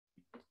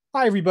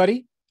Hi,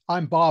 everybody.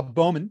 I'm Bob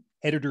Bowman,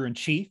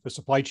 Editor-in-Chief of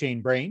Supply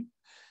Chain Brain.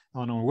 I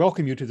want to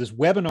welcome you to this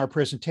webinar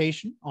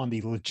presentation on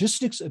the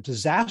logistics of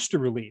disaster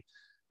relief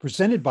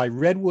presented by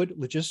Redwood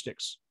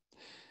Logistics.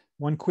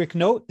 One quick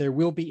note, there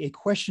will be a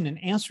question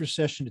and answer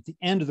session at the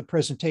end of the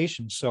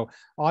presentation, so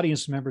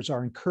audience members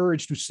are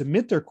encouraged to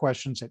submit their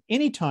questions at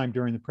any time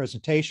during the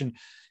presentation,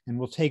 and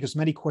we'll take as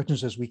many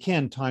questions as we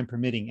can, time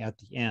permitting, at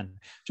the end.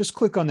 Just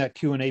click on that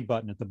Q&A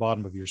button at the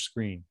bottom of your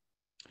screen.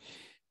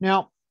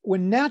 Now,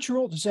 when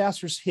natural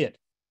disasters hit,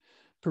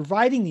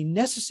 providing the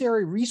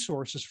necessary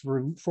resources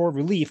for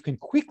relief can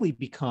quickly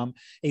become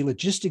a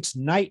logistics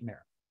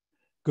nightmare.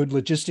 Good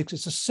logistics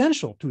is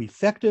essential to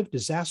effective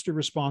disaster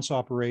response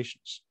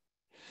operations.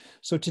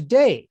 So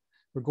today,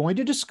 we're going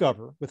to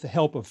discover, with the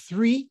help of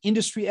 3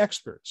 industry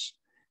experts,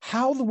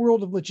 how the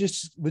world of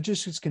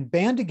logistics can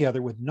band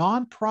together with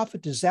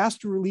nonprofit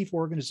disaster relief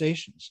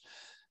organizations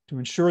to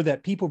ensure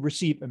that people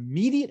receive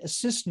immediate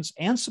assistance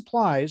and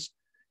supplies,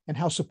 and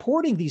how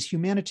supporting these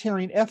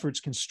humanitarian efforts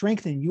can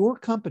strengthen your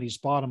company's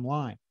bottom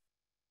line.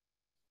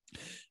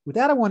 With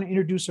that, I want to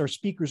introduce our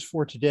speakers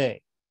for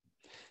today.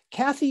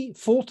 Kathy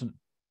Fulton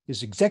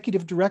is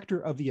Executive Director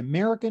of the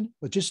American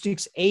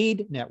Logistics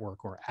Aid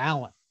Network, or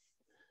ALAN.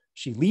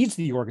 She leads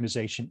the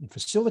organization in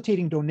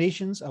facilitating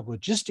donations of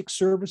logistics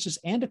services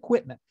and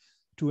equipment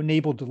to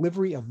enable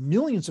delivery of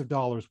millions of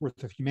dollars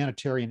worth of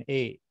humanitarian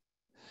aid.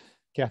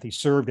 Kathy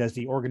served as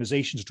the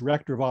organization's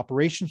Director of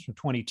Operations from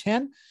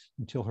 2010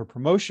 until her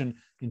promotion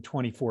in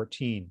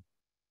 2014.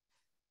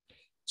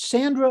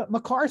 Sandra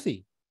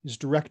McCarthy is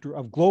Director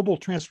of Global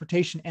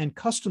Transportation and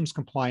Customs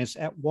Compliance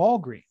at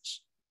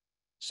Walgreens.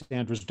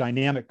 Sandra's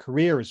dynamic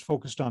career is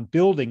focused on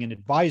building and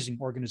advising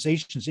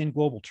organizations in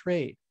global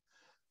trade.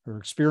 Her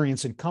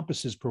experience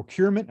encompasses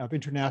procurement of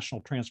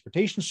international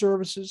transportation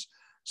services,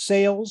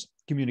 sales,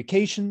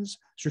 communications,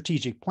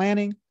 strategic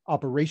planning,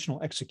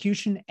 operational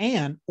execution,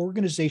 and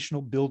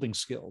organizational building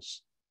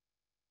skills.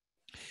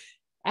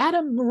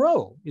 Adam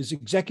Moreau is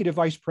Executive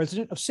Vice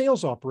President of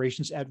Sales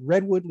Operations at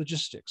Redwood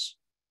Logistics.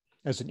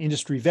 As an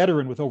industry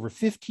veteran with over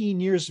 15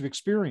 years of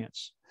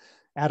experience,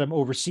 Adam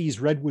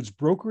oversees Redwood's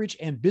brokerage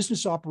and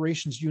business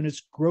operations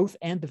units' growth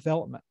and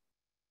development.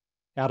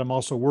 Adam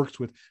also works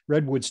with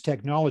Redwood's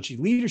Technology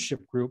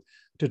Leadership Group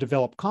to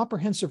develop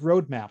comprehensive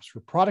roadmaps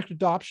for product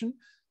adoption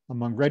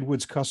among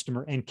Redwood's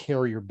customer and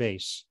carrier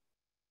base.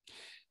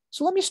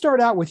 So let me start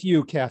out with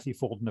you, Kathy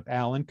Fulton of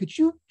ALAN. Could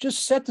you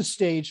just set the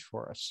stage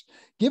for us?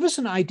 Give us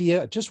an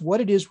idea of just what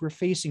it is we're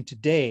facing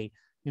today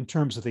in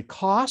terms of the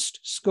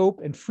cost,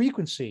 scope, and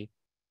frequency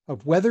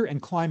of weather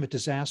and climate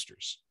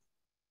disasters.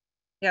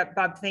 Yeah,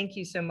 Bob, thank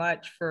you so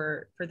much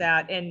for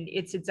that. And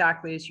it's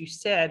exactly as you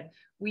said.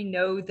 We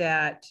know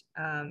that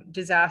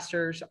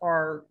disasters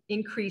are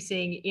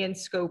increasing in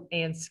scope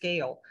and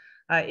scale.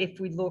 If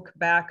we look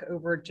back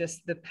over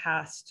just the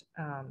past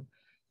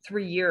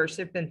 3 years,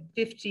 there have been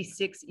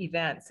 56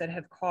 events that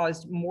have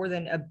caused more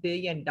than $1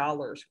 billion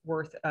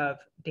worth of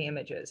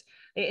damages.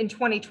 In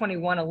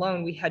 2021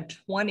 alone, we had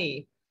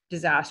 20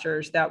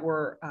 disasters that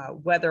were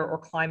weather or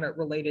climate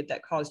related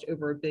that caused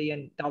over $1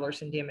 billion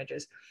in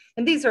damages.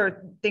 And these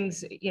are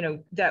things,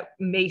 that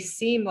may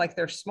seem like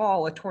they're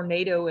small, a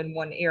tornado in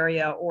one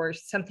area or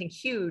something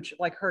huge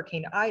like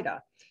Hurricane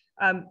Ida.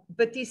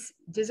 But these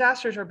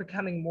disasters are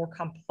becoming more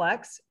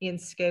complex in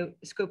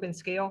scope and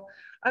scale.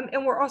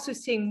 And we're also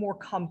seeing more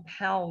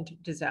compound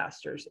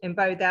disasters. And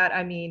by that,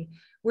 I mean,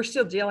 we're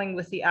still dealing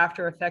with the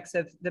after effects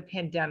of the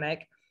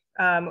pandemic.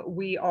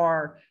 We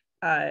are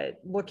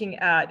looking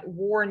at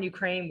war in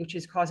Ukraine, which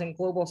is causing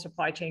global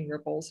supply chain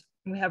ripples.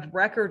 We have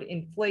record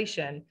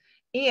inflation.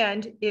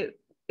 And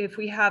if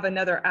we have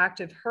another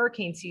active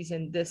hurricane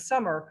season this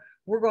summer,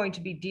 we're going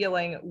to be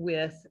dealing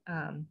with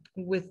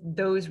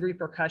those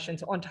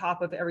repercussions on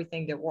top of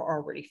everything that we're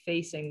already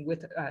facing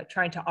with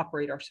trying to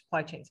operate our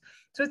supply chains.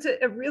 So it's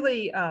a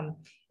really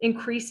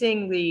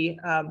increasingly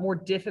more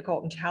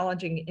difficult and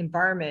challenging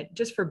environment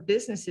just for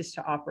businesses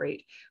to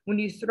operate. When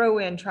you throw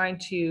in trying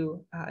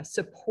to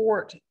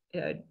support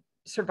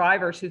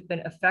survivors who've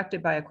been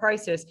affected by a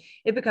crisis,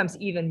 it becomes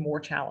even more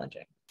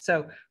challenging.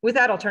 So with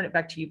that, I'll turn it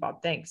back to you,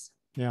 Bob. Thanks.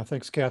 Yeah,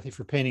 thanks, Kathy,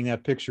 for painting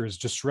that picture as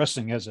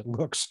distressing as it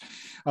looks.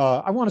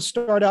 I want to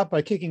start out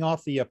by kicking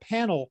off the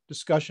panel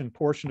discussion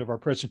portion of our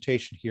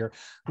presentation here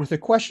with a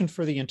question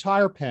for the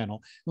entire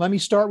panel. Let me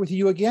start with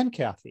you again,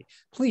 Kathy.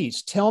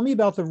 Please tell me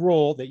about the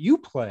role that you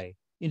play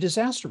in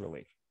disaster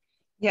relief.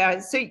 Yeah,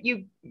 so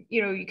you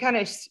kind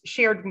of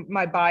shared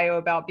my bio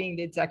about being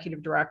the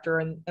executive director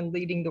and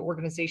leading the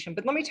organization,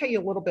 but let me tell you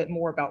a little bit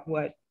more about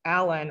what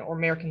ALAN, or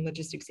American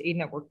Logistics Aid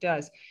Network,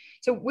 does.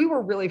 So we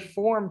were really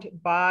formed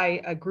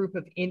by a group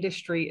of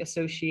industry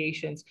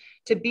associations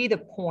to be the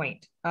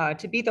point,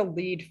 to be the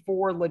lead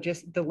for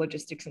the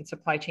logistics and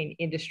supply chain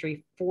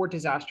industry for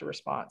disaster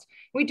response.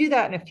 We do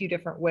that in a few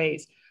different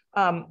ways.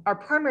 Our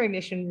primary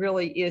mission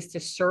really is to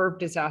serve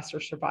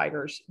disaster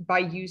survivors by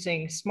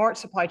using smart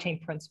supply chain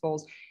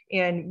principles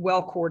and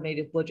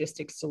well-coordinated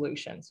logistics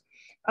solutions.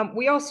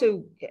 We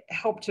also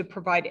help to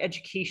provide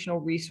educational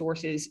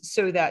resources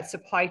so that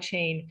supply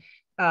chain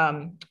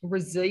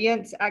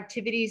resilience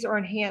activities are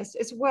enhanced,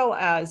 as well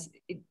as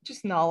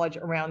just knowledge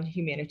around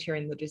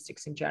humanitarian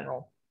logistics in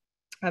general.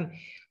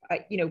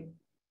 You know,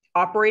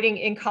 operating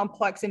in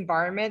complex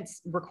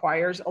environments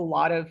requires a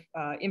lot of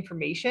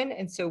information.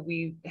 And so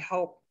we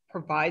help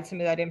provide some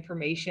of that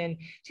information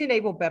to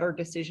enable better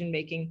decision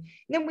making.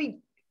 And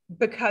then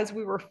because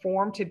we were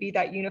formed to be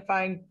that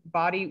unifying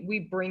body, we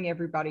bring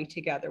everybody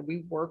together.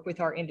 We work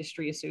with our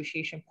industry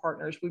association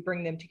partners. We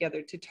bring them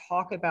together to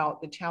talk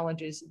about the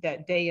challenges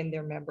that they and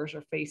their members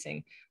are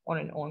facing on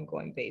an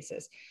ongoing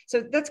basis.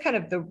 So that's kind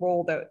of the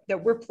role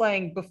that we're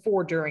playing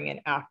before, during, and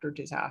after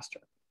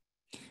disaster.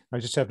 I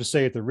just have to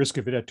say, at the risk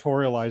of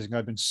editorializing,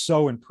 I've been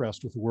so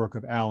impressed with the work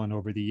of Alan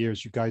over the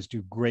years. You guys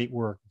do great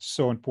work. It's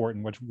so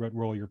important what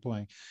role you're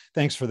playing.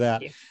 Thanks for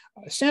that.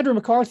 Sandra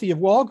McCarthy of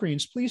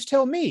Walgreens, please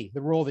tell me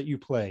the role that you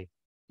play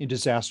in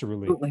disaster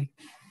relief. Absolutely.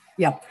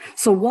 Yeah.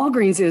 So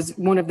Walgreens is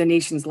one of the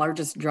nation's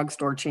largest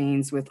drugstore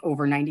chains with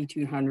over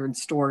 9,200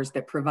 stores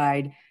that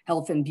provide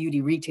health and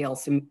beauty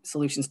retail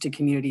solutions to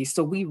communities.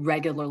 So we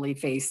regularly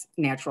face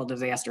natural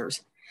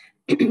disasters.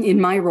 In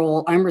my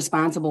role, I'm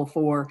responsible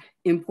for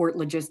import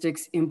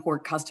logistics,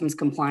 import customs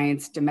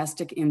compliance,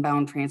 domestic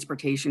inbound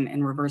transportation,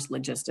 and reverse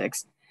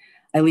logistics.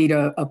 I lead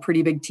a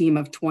pretty big team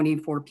of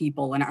 24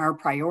 people, and our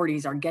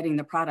priorities are getting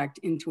the product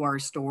into our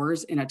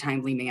stores in a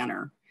timely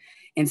manner.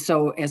 And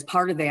so as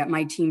part of that,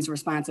 my team's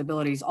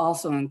responsibilities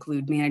also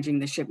include managing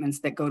the shipments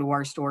that go to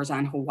our stores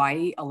on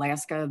Hawaii,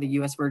 Alaska, the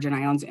US Virgin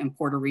Islands, and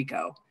Puerto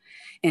Rico.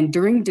 And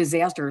during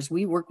disasters,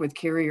 we work with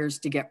carriers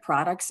to get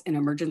products and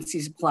emergency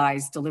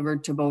supplies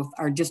delivered to both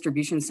our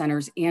distribution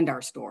centers and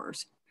our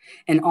stores.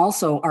 And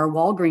also our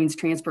Walgreens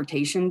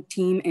transportation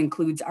team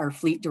includes our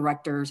fleet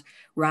directors,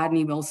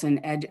 Rodney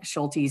Wilson, Ed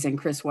Schultes, and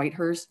Chris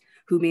Whitehurst,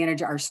 who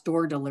manage our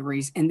store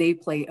deliveries, and they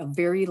play a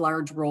very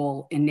large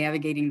role in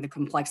navigating the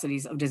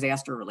complexities of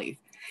disaster relief.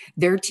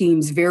 Their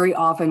teams very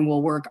often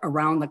will work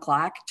around the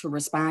clock to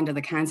respond to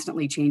the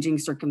constantly changing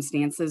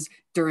circumstances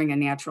during a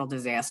natural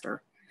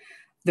disaster.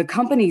 The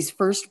company's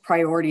first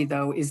priority,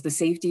 though, is the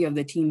safety of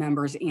the team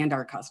members and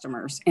our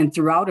customers. And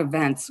throughout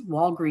events,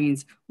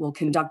 Walgreens will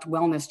conduct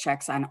wellness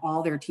checks on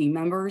all their team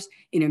members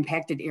in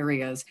impacted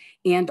areas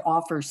and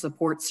offer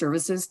support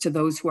services to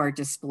those who are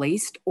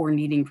displaced or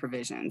needing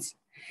provisions.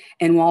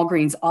 And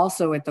Walgreens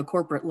also at the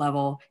corporate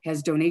level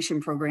has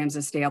donation programs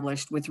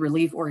established with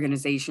relief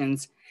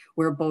organizations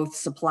where both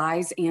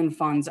supplies and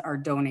funds are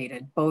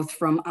donated, both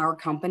from our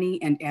company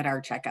and at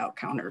our checkout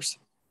counters.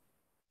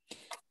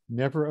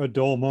 Never a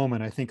dull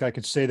moment. I think I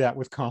could say that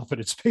with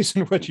confidence based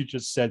on what you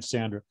just said,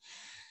 Sandra.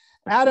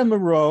 Adam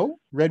Moreau,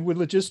 Redwood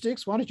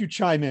Logistics, why don't you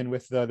chime in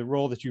with the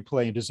role that you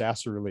play in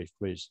disaster relief,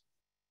 please?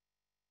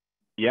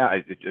 Yeah,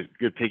 it's a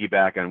good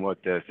piggyback on what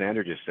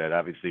Sandra just said.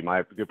 Obviously,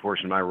 a good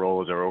portion of my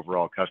role is our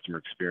overall customer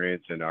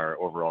experience and our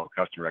overall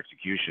customer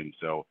execution.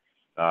 So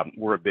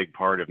we're a big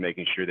part of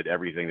making sure that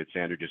everything that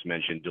Sandra just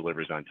mentioned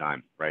delivers on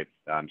time, right?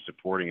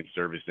 Supporting and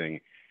servicing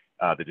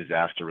the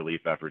disaster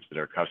relief efforts that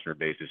our customer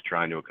base is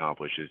trying to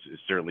accomplish is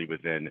certainly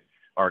within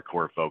our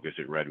core focus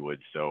at Redwood.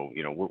 So,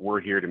 you know,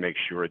 we're here to make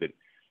sure that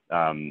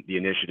the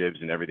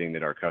initiatives and everything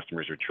that our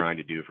customers are trying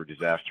to do for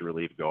disaster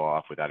relief go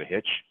off without a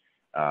hitch.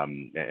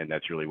 And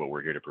that's really what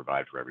we're here to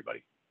provide for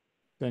everybody.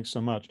 Thanks so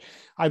much.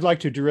 I'd like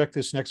to direct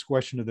this next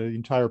question to the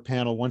entire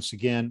panel once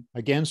again,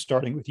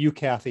 starting with you,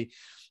 Kathy.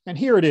 And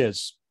here it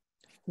is.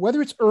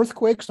 Whether it's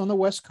earthquakes on the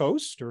West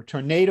Coast or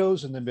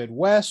tornadoes in the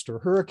Midwest or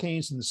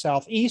hurricanes in the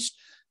Southeast,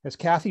 as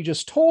Kathy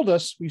just told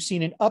us, we've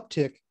seen an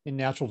uptick in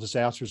natural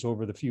disasters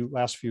over the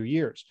last few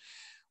years.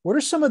 What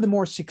are some of the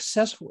more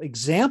successful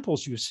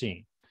examples you've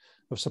seen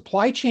of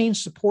supply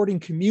chains supporting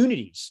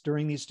communities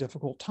during these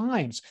difficult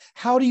times?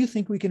 How do you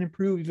think we can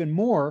improve even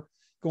more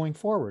going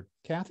forward?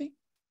 Kathy?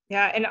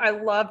 Yeah, and I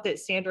love that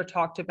Sandra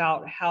talked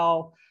about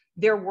how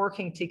they're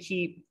working to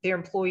keep their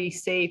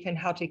employees safe and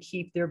how to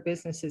keep their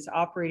businesses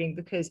operating,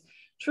 because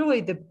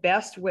truly the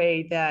best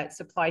way that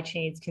supply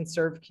chains can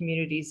serve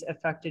communities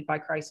affected by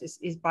crisis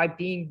is by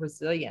being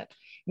resilient.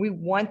 We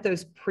want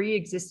those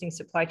pre-existing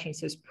supply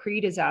chains, those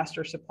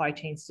pre-disaster supply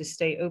chains to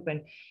stay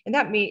open. And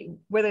that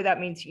whether that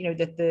means, you know,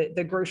 that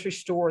the grocery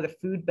store, the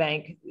food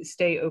bank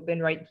stay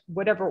open, right?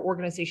 Whatever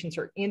organizations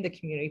are in the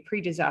community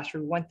pre-disaster,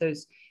 we want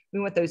those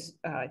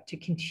to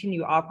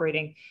continue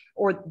operating,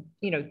 or,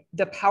 you know,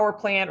 the power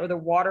plant or the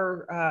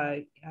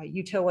water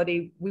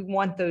utility, we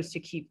want those to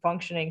keep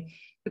functioning,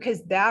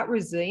 because that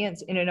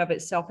resilience in and of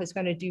itself is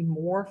going to do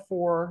more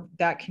for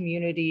that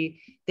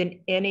community than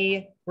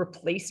any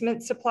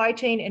replacement supply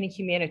chain, any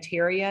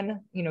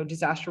humanitarian, you know,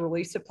 disaster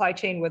relief supply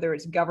chain, whether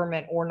it's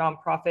government or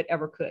nonprofit,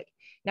 ever could.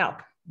 Now,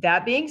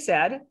 that being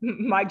said,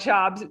 my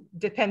job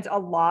depends a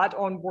lot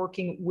on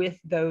working with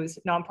those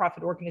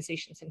nonprofit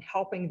organizations and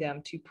helping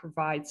them to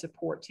provide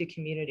support to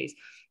communities.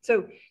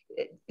 So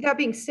that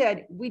being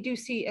said, we do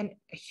see a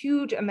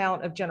huge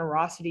amount of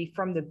generosity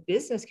from the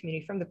business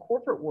community, from the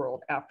corporate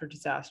world after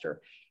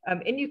disaster.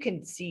 And you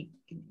can see,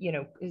 you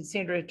know,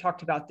 Sandra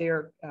talked about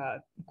their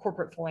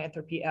corporate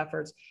philanthropy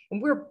efforts,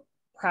 and we're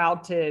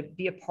proud to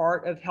be a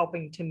part of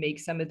helping to make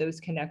some of those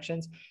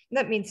connections. And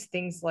that means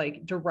things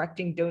like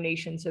directing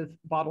donations of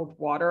bottled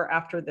water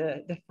after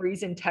the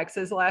freeze in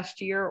Texas last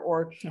year,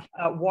 or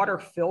water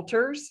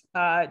filters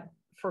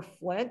for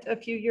Flint a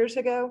few years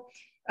ago.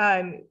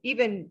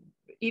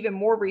 Even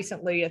more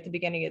recently, at the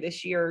beginning of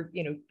this year,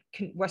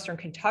 Western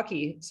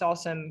Kentucky saw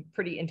some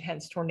pretty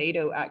intense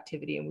tornado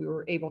activity, and we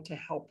were able to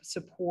help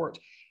support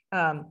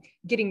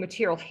getting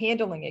material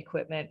handling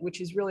equipment, which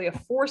is really a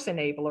force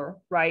enabler,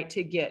 right,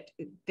 to get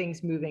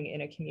things moving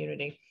in a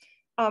community.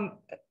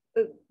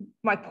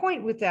 My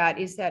point with that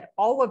is that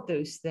all of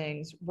those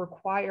things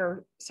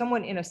require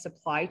someone in a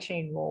supply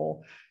chain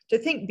role to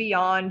think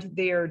beyond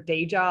their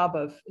day job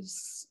of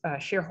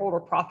shareholder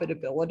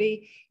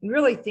profitability and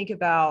really think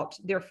about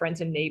their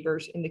friends and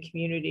neighbors in the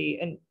community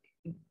and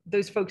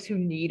those folks who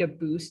need a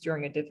boost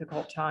during a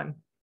difficult time.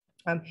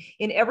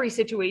 In every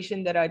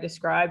situation that I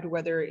described,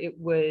 whether it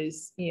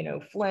was,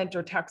 Flint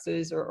or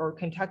Texas or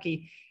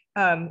Kentucky,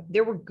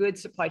 there were good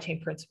supply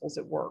chain principles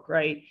at work,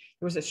 right?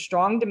 There was a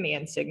strong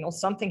demand signal.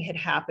 Something had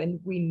happened.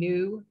 We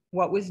knew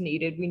what was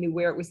needed. We knew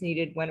where it was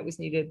needed, when it was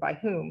needed, by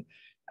whom.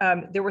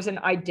 There was an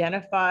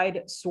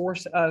identified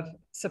source of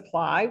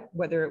supply,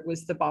 whether it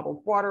was the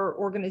bottled water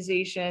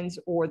organizations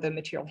or the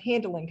material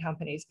handling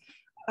companies.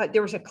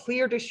 There was a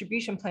clear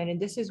distribution plan, and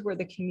this is where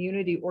the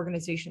community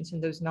organizations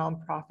and those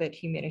nonprofit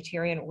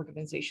humanitarian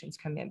organizations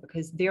come in,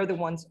 because they're the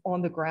ones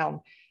on the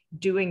ground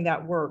doing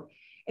that work.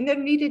 And there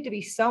needed to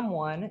be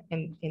someone,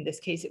 and in this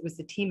case, it was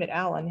the team at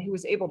Allen, who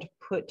was able to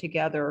put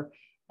together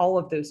all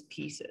of those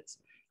pieces.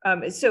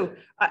 So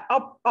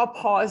I'll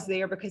pause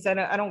there, because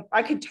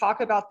I could talk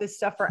about this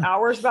stuff for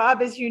hours,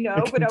 Bob, as you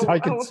know, but I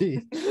can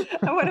see.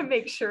 I want to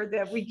make sure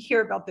that we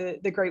hear about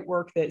the great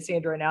work that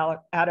Sandra and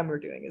Adam are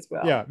doing as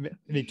well. Yeah,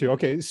 me too.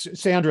 Okay,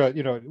 Sandra,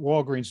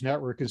 Walgreens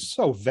network is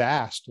so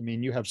vast. I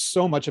mean, you have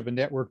so much of a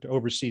network to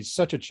oversee.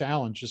 Such a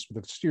challenge just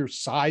with the sheer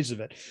size of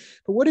it.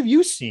 But what have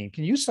you seen?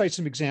 Can you cite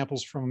some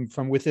examples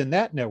from within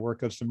that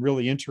network of some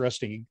really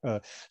interesting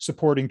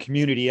supporting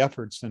community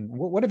efforts? And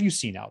what have you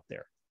seen out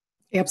there?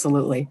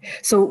 Absolutely.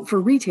 So for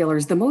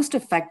retailers, the most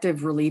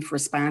effective relief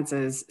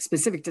responses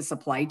specific to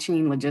supply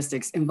chain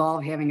logistics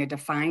involve having a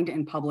defined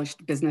and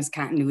published business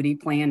continuity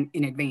plan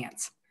in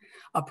advance,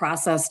 a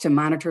process to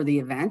monitor the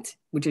event,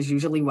 which is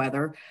usually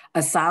weather,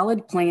 a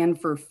solid plan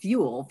for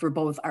fuel for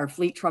both our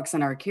fleet trucks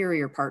and our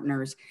carrier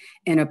partners,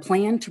 and a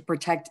plan to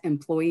protect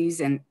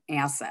employees and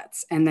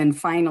assets. And then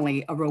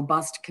finally, a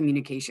robust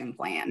communication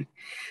plan.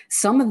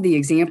 Some of the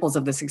examples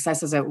of the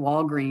successes at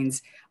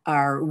Walgreens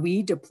are: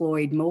 we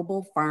deployed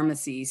mobile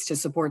pharmacies to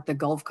support the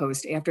Gulf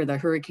Coast after the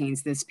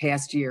hurricanes this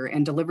past year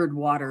and delivered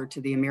water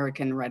to the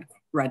American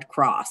Red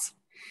Cross.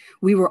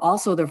 We were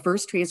also the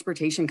first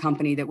transportation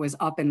company that was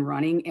up and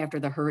running after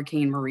the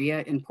Hurricane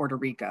Maria in Puerto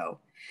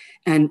Rico.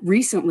 And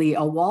recently,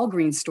 a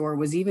Walgreens store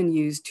was even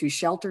used to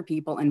shelter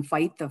people and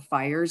fight the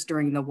fires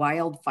during the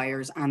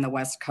wildfires on the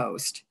West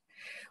Coast.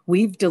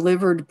 We've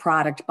delivered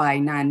product by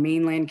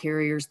non-mainland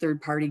carriers,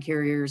 third-party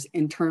carriers,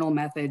 internal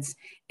methods,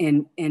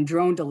 and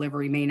drone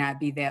delivery may not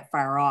be that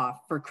far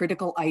off for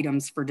critical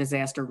items for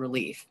disaster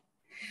relief.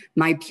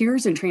 My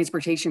peers in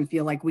transportation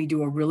feel like we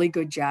do a really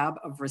good job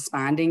of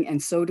responding,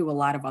 and so do a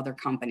lot of other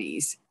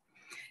companies.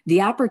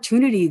 The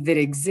opportunity that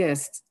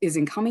exists is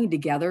in coming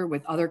together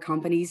with other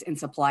companies and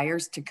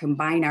suppliers to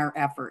combine our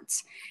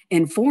efforts.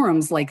 And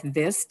forums like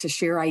this to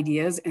share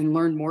ideas and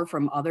learn more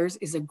from others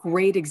is a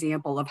great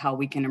example of how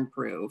we can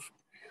improve.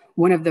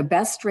 One of the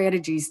best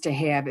strategies to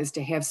have is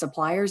to have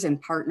suppliers and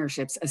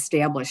partnerships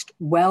established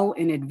well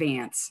in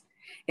advance,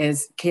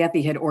 as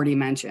Kathy had already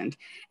mentioned.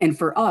 And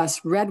for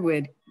us,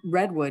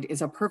 Redwood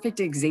is a perfect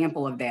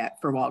example of that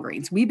for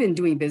Walgreens. We've been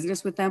doing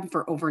business with them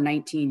for over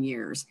 19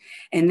 years,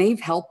 and they've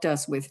helped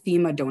us with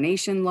FEMA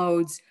donation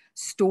loads,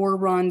 store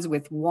runs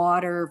with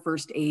water,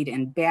 first aid,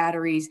 and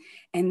batteries.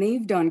 And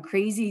they've done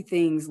crazy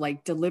things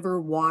like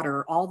deliver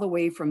water all the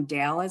way from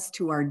Dallas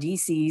to our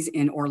DCs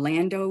in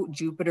Orlando,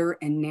 Jupiter,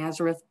 and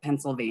Nazareth,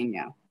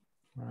 Pennsylvania.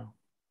 Wow,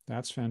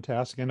 that's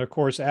fantastic. And of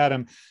course,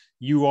 Adam,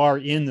 you are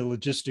in the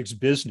logistics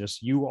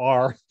business. You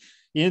are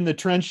in the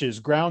trenches,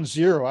 ground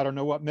zero. I don't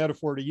know what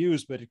metaphor to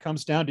use, but it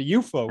comes down to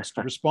you folks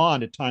to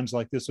respond at times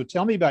like this. So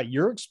tell me about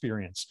your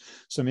experience,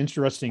 some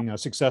interesting,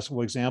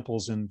 successful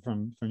examples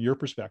from your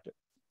perspective.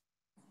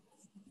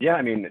 Yeah,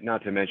 I mean,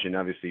 not to mention,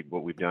 obviously,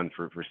 what we've done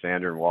for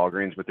Sandra and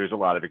Walgreens, but there's a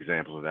lot of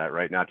examples of that,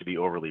 right? Not to be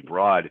overly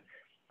broad,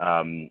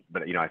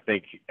 but, I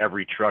think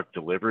every truck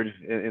delivered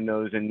in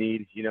those in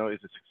need, is a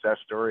success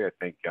story. I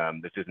think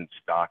this isn't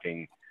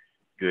stocking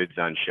goods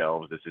on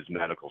shelves. This is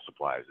medical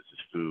supplies. This is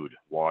food,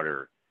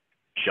 water,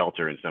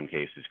 shelter, in some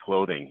cases,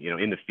 clothing,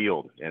 in the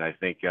field. And I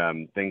think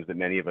things that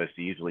many of us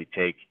easily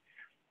take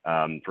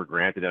for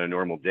granted on a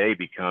normal day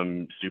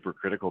become super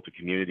critical to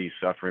communities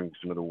suffering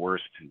some of the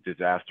worst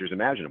disasters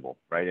imaginable,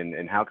 right?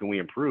 And how can we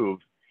improve?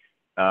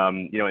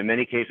 In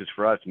many cases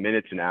for us,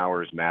 minutes and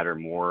hours matter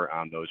more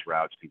on those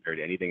routes compared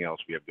to anything else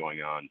we have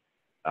going on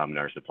in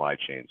our supply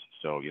chains.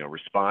 So,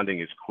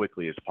 responding as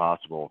quickly as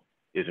possible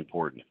is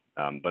important,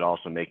 but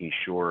also making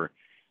sure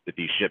that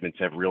these shipments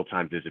have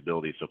real-time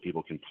visibility so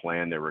people can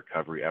plan their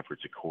recovery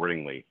efforts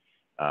accordingly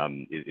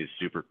is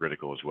super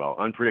critical as well.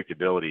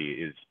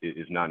 Unpredictability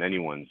is not in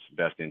anyone's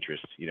best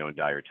interest, you know, in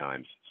dire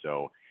times.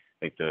 So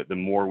I think the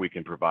more we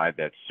can provide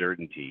that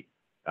certainty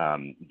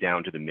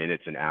down to the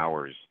minutes and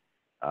hours,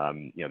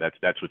 you know,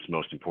 that's what's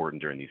most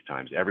important during these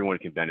times. Everyone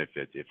can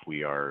benefit if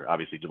we are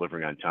obviously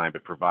delivering on time,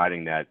 but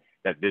providing that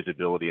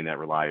visibility and that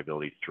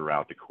reliability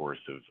throughout the course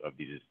of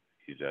these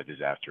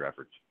disaster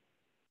efforts.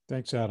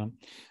 Thanks, Adam.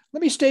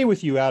 Let me stay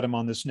with you, Adam,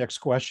 on this next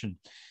question.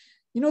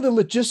 You know, the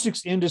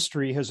logistics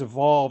industry has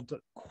evolved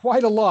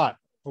quite a lot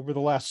over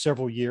the last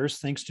several years,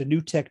 thanks to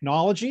new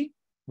technology,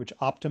 which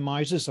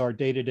optimizes our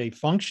day-to-day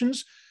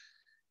functions.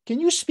 Can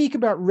you speak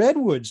about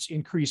Redwood's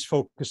increased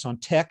focus on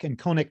tech and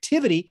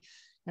connectivity,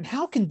 and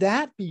how can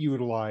that be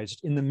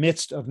utilized in the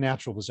midst of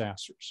natural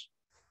disasters?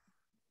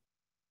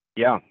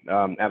 Yeah,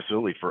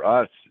 absolutely. For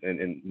us,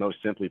 and most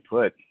simply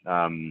put,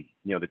 you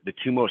know, the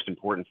two most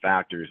important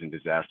factors in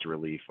disaster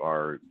relief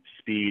are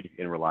speed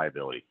and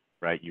reliability,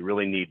 right? You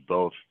really need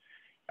both,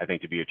 I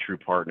think, to be a true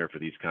partner for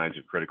these kinds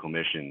of critical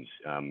missions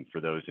for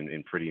those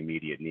in pretty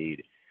immediate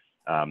need.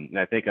 And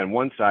I think on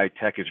one side,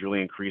 tech has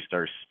really increased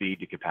our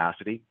speed to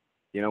capacity,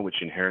 you know,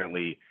 which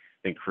inherently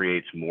then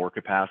creates more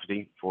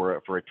capacity for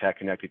a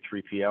tech-connected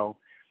 3PL,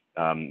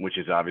 which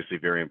is obviously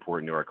very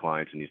important to our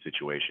clients in these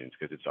situations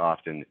because it's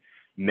often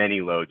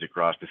many loads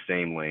across the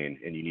same lane,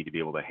 and you need to be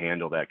able to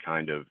handle that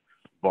kind of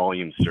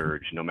volume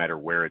surge no matter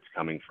where it's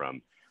coming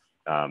from,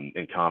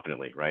 and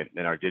confidently, right?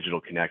 And our digital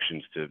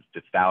connections to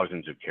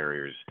thousands of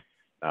carriers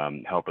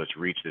help us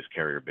reach this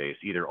carrier base,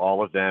 either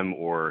all of them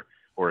or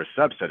a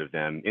subset of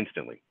them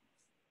instantly.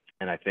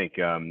 And I think,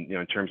 you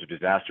know, in terms of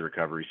disaster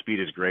recovery,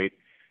 speed is great,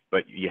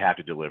 but you have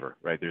to deliver,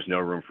 right? There's no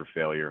room for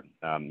failure.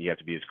 You have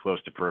to be as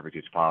close to perfect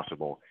as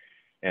possible.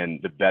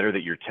 And the better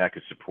that your tech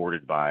is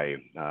supported by,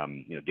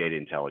 you know, data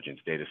intelligence,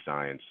 data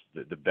science,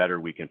 the better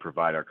we can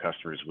provide our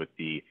customers with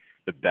the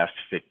best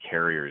fit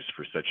carriers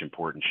for such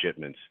important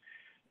shipments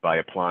by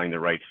applying the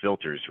right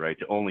filters, right,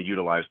 to only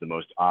utilize the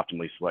most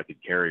optimally selected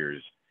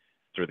carriers,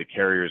 sort of the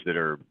carriers that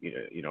are,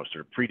 you know,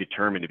 sort of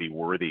predetermined to be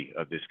worthy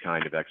of this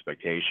kind of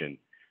expectation,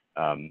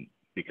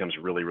 becomes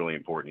really, really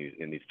important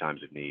in these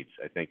times of needs.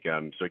 I think,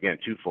 so again,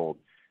 twofold: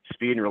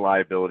 speed and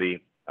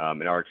reliability,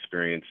 in our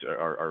experience,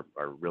 are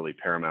really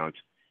paramount.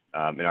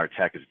 And our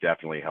tech has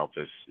definitely helped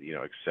us, you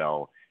know,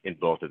 excel in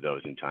both of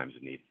those in times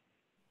of need.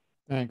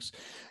 Thanks.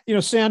 You know,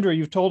 Sandra,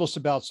 you've told us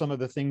about some of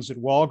the things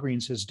that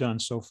Walgreens has done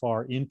so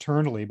far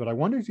internally, but I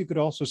wonder if you could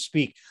also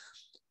speak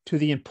to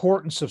the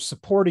importance of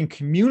supporting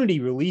community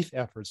relief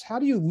efforts. How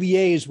do you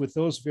liaise with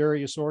those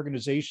various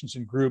organizations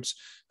and groups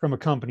from a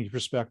company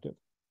perspective?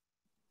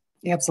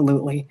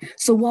 Absolutely.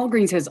 So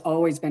Walgreens has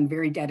always been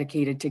very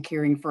dedicated to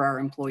caring for our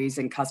employees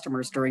and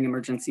customers during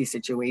emergency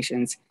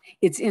situations.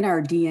 It's in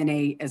our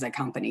DNA as a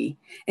company.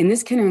 And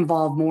this can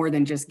involve more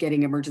than just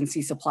getting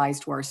emergency supplies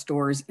to our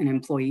stores and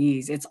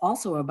employees. It's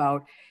also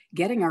about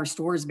getting our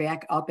stores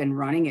back up and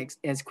running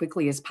as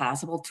quickly as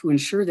possible to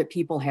ensure that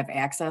people have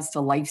access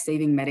to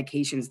life-saving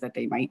medications that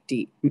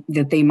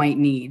they might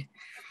need.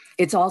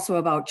 It's also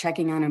about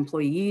checking on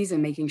employees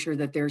and making sure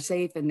that they're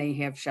safe and they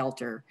have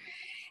shelter.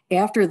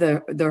 After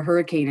the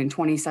hurricane in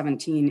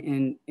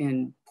 2017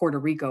 in Puerto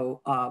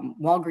Rico,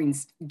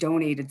 Walgreens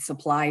donated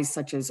supplies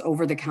such as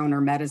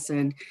over-the-counter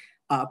medicine,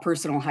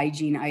 personal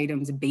hygiene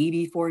items,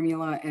 baby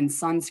formula, and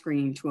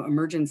sunscreen to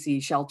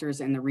emergency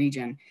shelters in the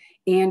region,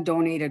 and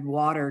donated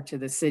water to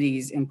the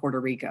cities in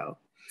Puerto Rico.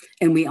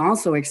 And we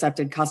also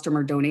accepted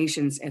customer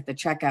donations at the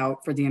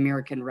checkout for the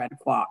American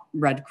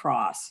Red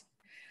Cross.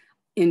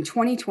 In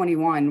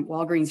 2021,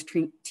 Walgreens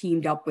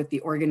teamed up with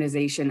the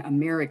organization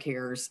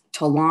AmeriCares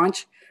to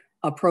launch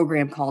a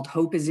program called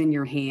Hope is in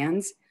Your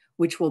Hands,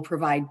 which will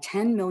provide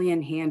 10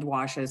 million hand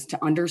washes to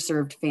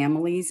underserved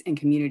families and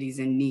communities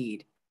in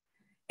need.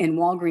 And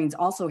Walgreens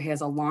also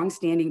has a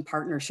longstanding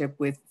partnership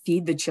with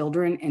Feed the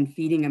Children and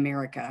Feeding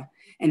America,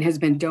 and has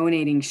been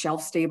donating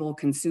shelf-stable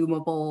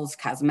consumables,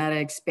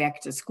 cosmetics,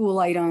 back-to-school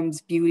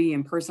items, beauty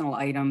and personal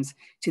items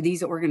to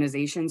these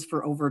organizations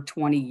for over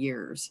 20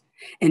 years.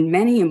 And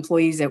many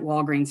employees at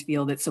Walgreens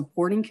feel that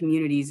supporting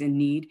communities in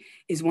need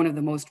is one of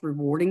the most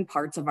rewarding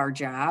parts of our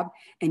job,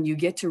 and you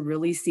get to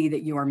really see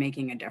that you are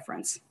making a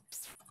difference.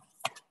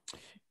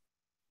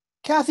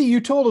 Kathy, you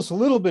told us a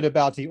little bit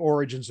about the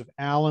origins of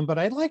Allen, but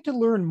I'd like to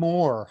learn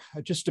more.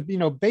 Just to, you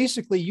know,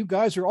 basically, you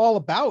guys are all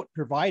about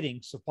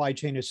providing supply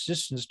chain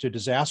assistance to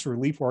disaster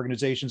relief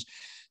organizations.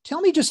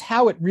 Tell me just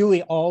how it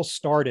really all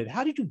started.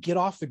 How did you get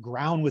off the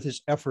ground with this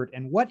effort,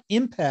 and what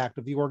impact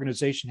of the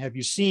organization have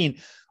you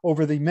seen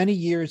over the many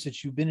years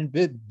that you've been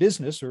in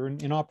business or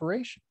in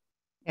operation?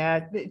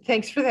 Yeah,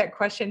 thanks for that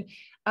question.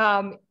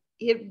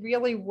 It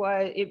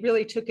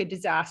really took a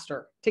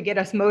disaster to get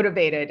us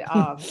motivated.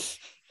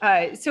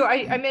 So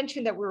I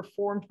mentioned that we were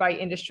formed by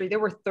industry. There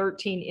were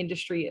 13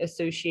 industry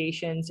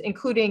associations,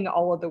 including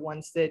all of the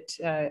ones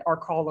that our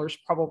callers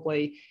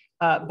probably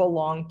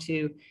belong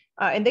to.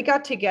 And they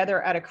got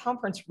together at a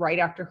conference right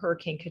after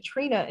Hurricane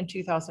Katrina in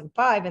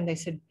 2005. And they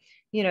said,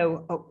 you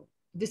know,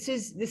 this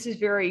is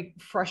very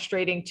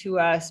frustrating to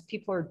us.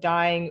 People are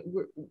dying.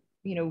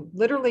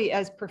 Literally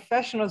as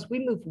professionals, we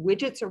move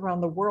widgets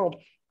around the world.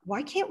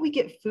 Why can't we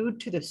get food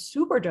to the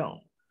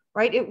Superdome?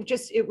 Right?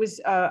 It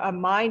was a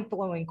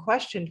mind-blowing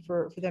question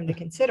for them to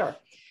consider,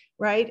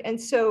 right? And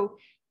so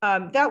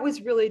that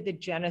was really the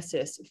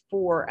genesis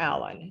for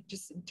Alan,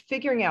 just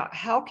figuring out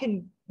how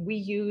can we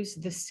use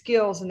the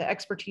skills and the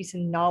expertise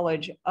and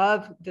knowledge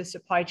of the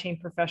supply chain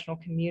professional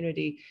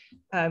community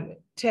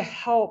to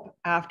help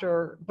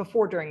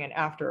before, during, and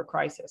after a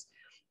crisis.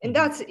 And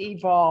that's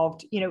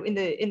evolved, in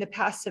the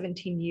past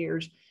 17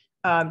 years.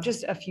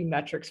 Just a few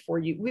metrics for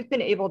you. We've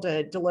been able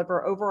to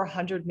deliver over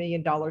 $100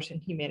 million in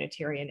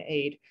humanitarian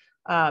aid.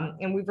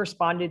 And we've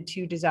responded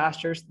to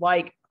disasters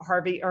like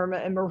Harvey, Irma,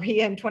 and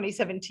Maria in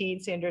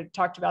 2017. Sandra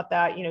talked about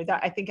that.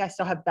 I think I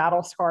still have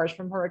battle scars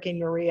from Hurricane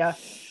Maria.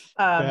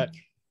 But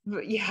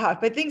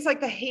things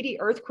like the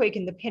Haiti earthquake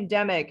and the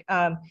pandemic,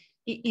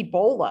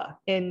 Ebola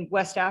in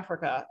West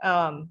Africa.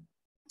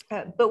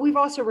 But we've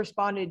also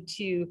responded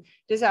to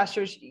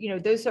disasters,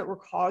 those that were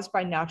caused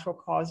by natural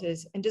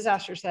causes and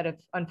disasters that have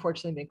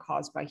unfortunately been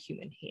caused by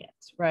human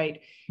hands,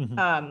 right?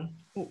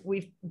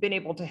 We've been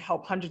able to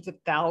help hundreds of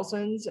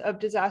thousands of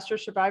disaster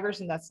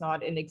survivors, and that's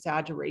not an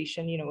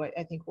exaggeration.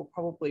 I think we'll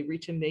probably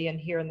reach 1 million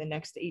here in the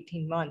next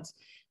 18 months,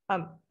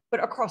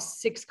 but across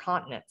 6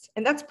 continents.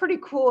 And that's pretty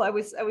cool. I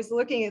was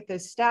looking at the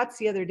stats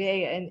the other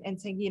day and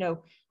saying,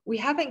 we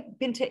haven't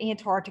been to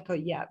Antarctica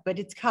yet, but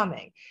it's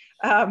coming,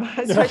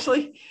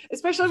 especially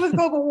with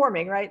global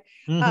warming, right?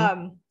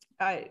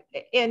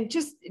 And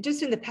just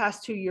in the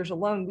past 2 years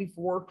alone, we've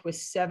worked with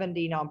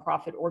 70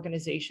 nonprofit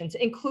organizations,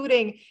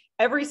 including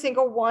every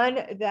single one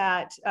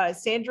that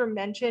Sandra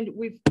mentioned.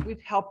 We've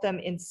helped them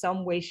in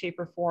some way, shape,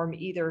 or form,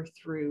 either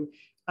through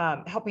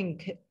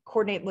helping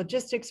coordinate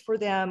logistics for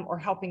them or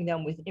helping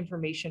them with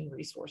information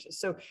resources.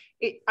 So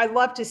I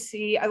love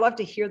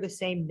to hear the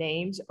same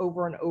names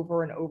over and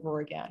over and over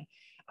again.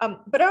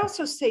 But I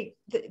also say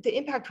the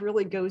impact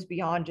really goes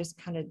beyond just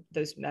kind of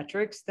those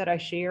metrics that I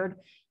shared,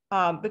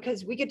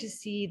 because we get to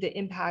see the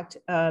impact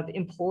of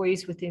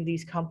employees within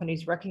these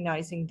companies,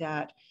 recognizing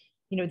that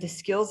the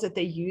skills that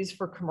they use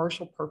for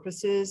commercial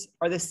purposes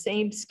are the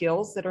same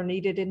skills that are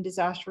needed in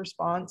disaster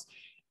response.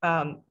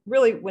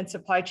 Really, when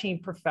supply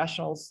chain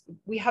professionals,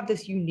 we have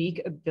this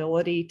unique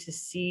ability to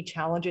see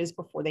challenges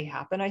before they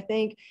happen, I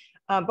think.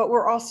 But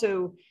we're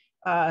also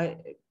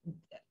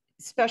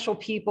special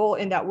people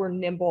in that we're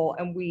nimble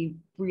and we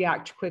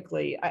react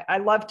quickly. I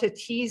love to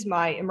tease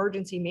my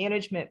emergency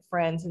management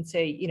friends and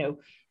say,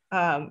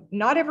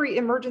 not every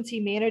emergency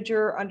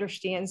manager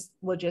understands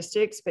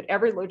logistics, but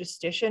every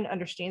logistician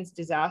understands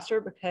disaster,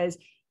 because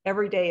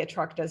every day a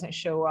truck doesn't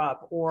show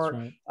up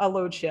or a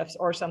load shifts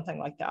or something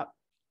like that.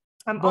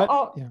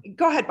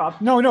 Go ahead, Bob.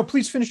 No,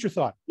 please finish your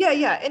thought.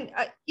 Yeah. And,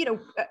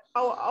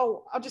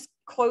 I'll just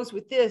close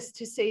with this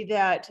to say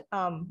that,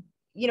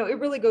 it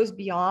really goes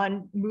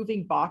beyond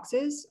moving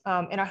boxes.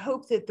 And I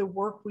hope that the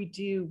work we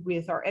do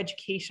with our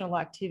educational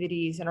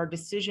activities and our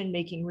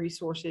decision-making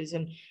resources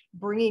and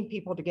bringing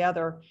people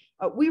together,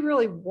 we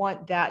really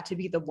want that to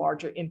be the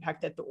larger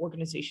impact that the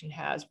organization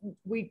has.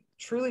 We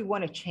truly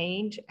want to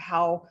change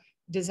how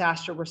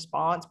disaster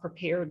response,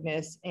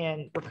 preparedness,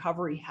 and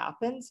recovery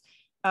happens.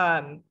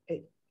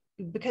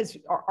 Because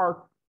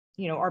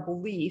our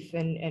belief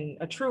and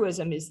a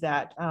truism is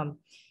that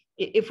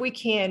if we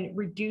can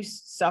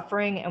reduce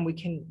suffering and we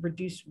can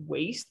reduce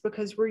waste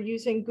because we're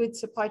using good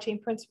supply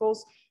chain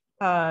principles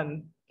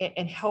and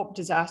help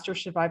disaster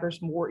survivors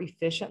more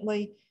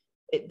efficiently,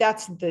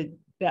 that's the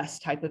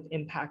best type of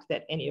impact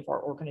that any of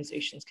our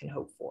organizations can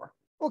hope for.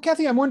 Well,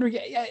 Kathy, I'm wondering,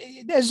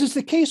 as is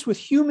the case with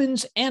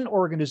humans and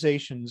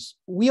organizations,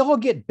 we all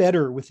get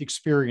better with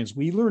experience.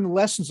 We learn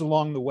lessons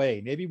along the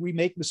way. Maybe we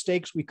make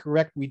mistakes, we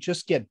correct, we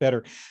just get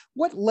better.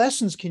 What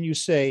lessons can you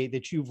say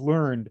that you've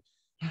learned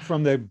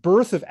from the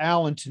birth of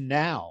Alan to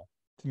now?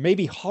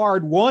 Maybe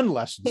hard-won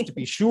lessons, to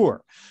be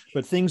sure,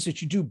 but things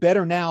that you do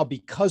better now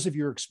because of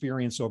your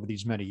experience over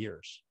these many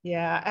years.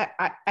 Yeah,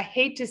 I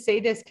hate to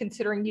say this,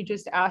 considering you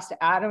just asked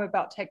Adam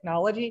about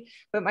technology,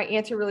 but my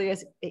answer really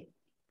is,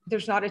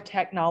 there's not a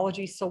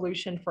technology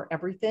solution for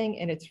everything.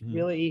 And it's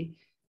really,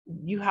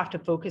 you have to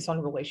focus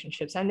on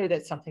relationships. I know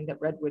that's something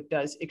that Redwood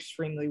does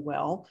extremely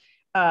well.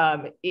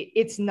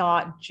 It's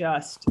not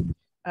just,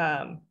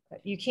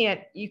 you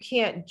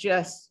can't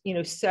just,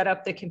 set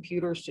up the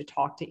computers to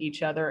talk to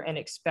each other and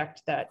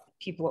expect that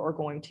people are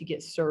going to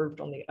get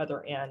served on the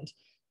other end.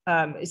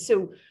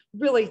 So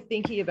really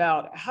thinking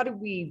about how do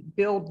we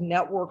build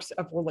networks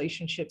of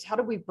relationships? How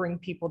do we bring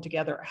people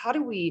together? How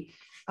do we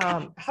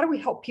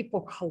help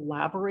people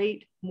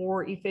collaborate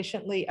more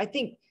efficiently? I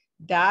think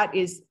that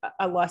is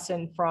a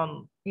lesson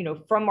from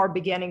our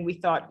beginning. We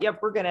thought, yep,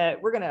 we're gonna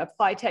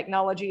apply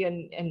technology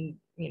and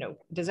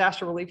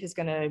disaster relief is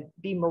going to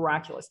be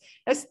miraculous.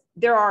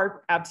 There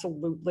are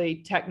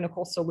absolutely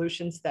technical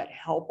solutions that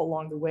help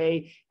along the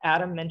way.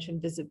 Adam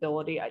mentioned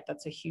visibility.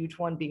 That's a huge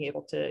one, being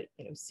able to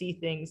see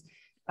things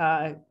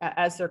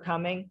as they're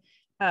coming.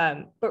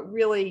 But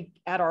really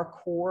at our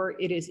core,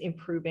 it is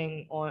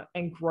improving on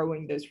and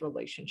growing those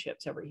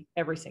relationships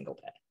every single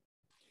day.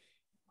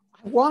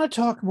 I want to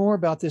talk more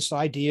about this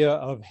idea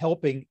of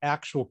helping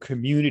actual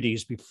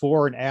communities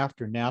before and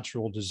after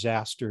natural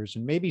disasters.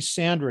 And maybe,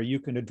 Sandra, you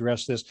can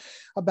address this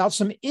about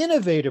some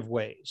innovative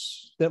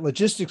ways that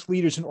logistics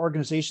leaders and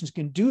organizations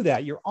can do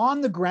that. You're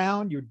on the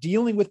ground, you're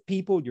dealing with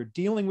people, you're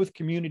dealing with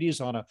communities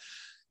on an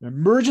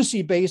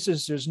emergency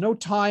basis. There's no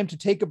time to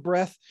take a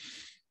breath.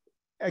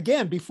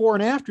 Again, before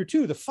and after,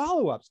 too, the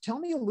follow-ups. Tell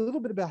me a little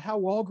bit about how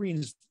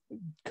Walgreens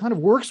kind of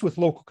works with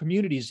local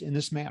communities in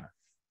this manner.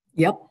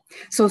 Yep.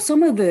 So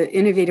some of the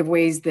innovative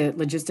ways that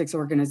logistics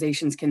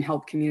organizations can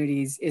help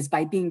communities is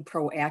by being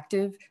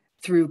proactive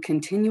through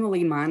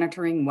continually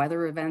monitoring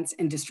weather events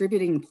and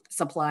distributing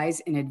supplies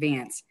in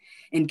advance.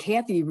 And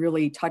Kathy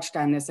really touched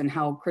on this and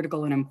how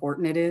critical and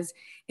important it is.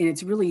 And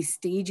it's really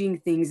staging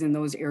things in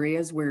those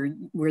areas where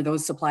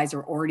those supplies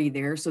are already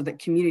there so that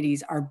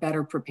communities are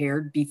better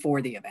prepared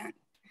before the event.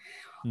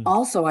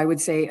 Also, I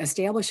would say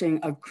establishing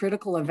a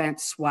critical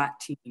event SWAT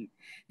team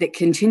that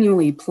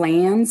continually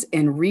plans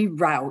and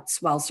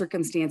reroutes while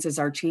circumstances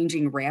are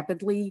changing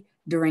rapidly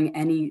during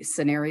any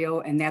scenario,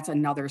 and that's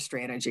another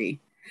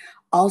strategy.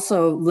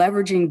 Also,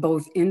 leveraging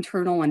both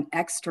internal and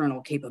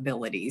external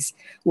capabilities,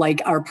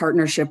 like our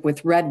partnership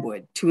with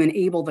Redwood, to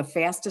enable the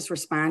fastest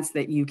response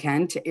that you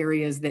can to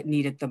areas that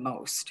need it the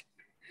most.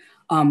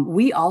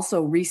 We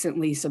also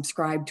recently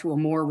subscribed to a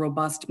more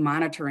robust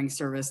monitoring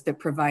service that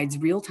provides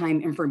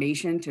real-time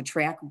information to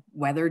track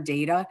weather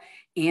data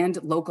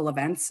and local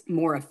events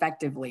more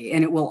effectively,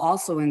 and it will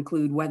also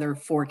include weather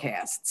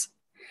forecasts.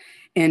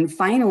 And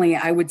finally,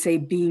 I would say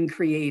being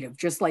creative,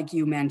 just like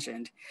you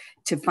mentioned,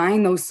 to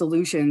find those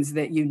solutions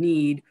that you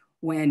need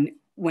when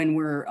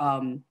we're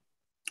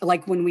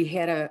like when we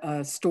had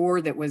a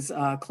store that was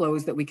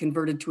closed that we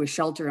converted to a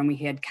shelter, and we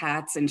had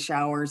cots and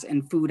showers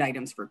and food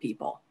items for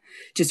people.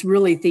 Just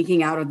really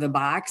thinking out of the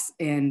box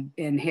and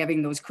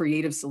having those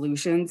creative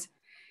solutions.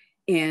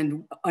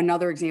 And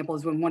another example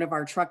is when one of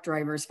our truck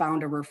drivers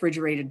found a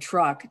refrigerated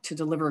truck to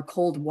deliver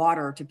cold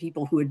water to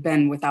people who had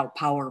been without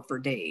power for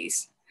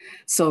days.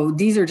 So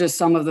these are just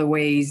some of the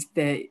ways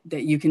that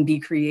you can be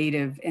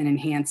creative and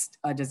enhance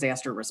a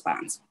disaster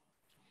response.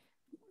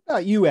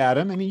 You,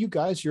 Adam? I mean, you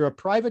guys, you're a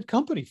private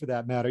company for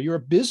that matter. You're a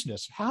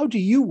business. How do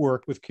you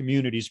work with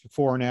communities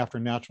before and after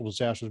natural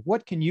disasters?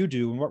 What can you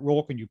do and what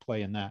role can you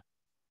play in that?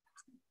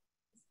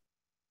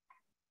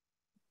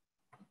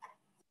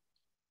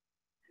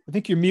 I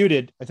think you're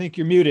muted.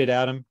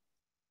 Adam.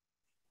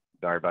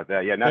 Sorry about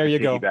that. Yeah, not to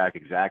piggyback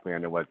exactly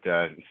on what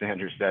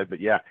Sandra said, but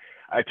yeah,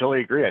 I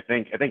totally agree. I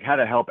think how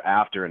to help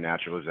after a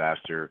natural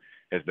disaster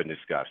has been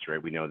discussed,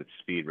 right? We know that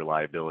speed,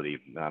 reliability,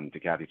 to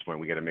Kathy's point,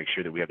 we got to make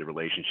sure that we have the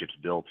relationships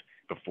built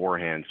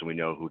beforehand so we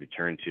know who to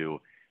turn to,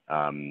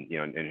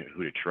 and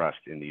who to trust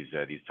in these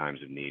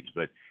times of needs.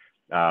 But,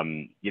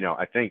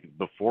 I think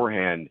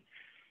beforehand,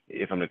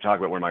 if I'm going to talk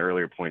about one of my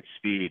earlier points,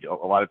 speed, a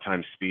lot of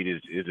times speed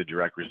is a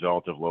direct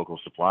result of local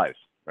supplies,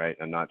 right?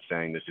 I'm not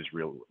saying this is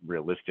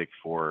realistic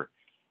for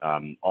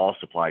all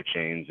supply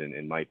chains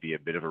and might be a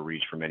bit of a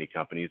reach for many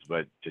companies,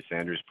 but to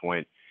Sandra's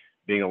point,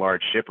 being a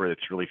large shipper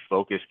that's really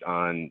focused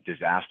on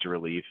disaster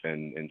relief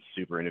and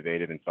super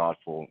innovative and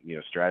thoughtful,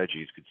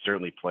 strategies could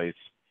certainly place,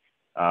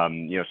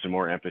 some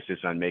more emphasis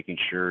on making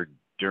sure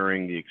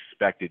during the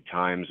expected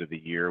times of the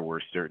year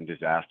where certain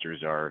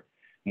disasters are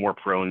more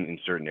prone in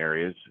certain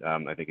areas.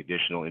 I think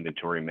additional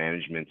inventory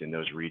management in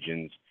those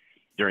regions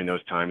during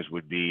those times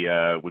would be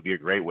a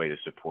great way to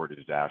support a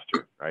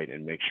disaster, right?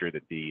 And make sure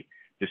that the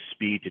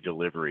speed to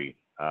delivery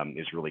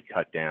is really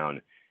cut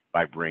down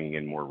by bringing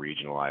in more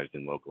regionalized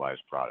and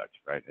localized product,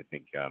 right? I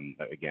think,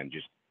 again,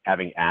 just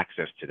having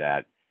access to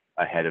that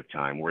ahead of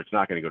time where it's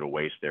not going to go to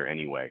waste there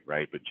anyway,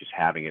 right? But just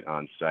having it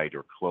on site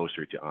or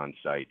closer to on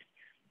site,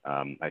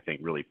 I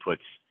think really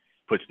puts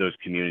those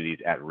communities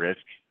at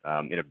risk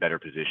in a better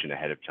position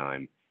ahead of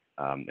time.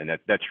 And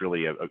that's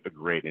really a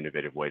great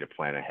innovative way to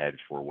plan ahead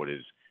for what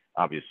is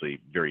obviously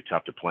very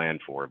tough to plan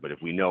for. But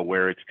if we know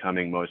where it's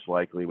coming, most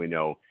likely, we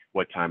know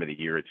what time of the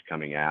year it's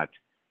coming at,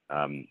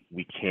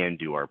 we can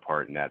do our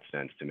part in that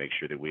sense to make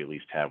sure that we at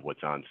least have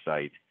what's on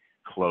site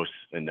close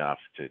enough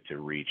to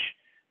reach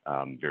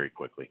very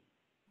quickly.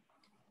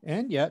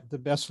 And yet the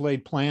best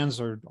laid plans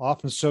are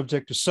often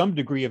subject to some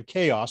degree of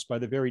chaos by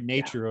the very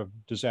nature of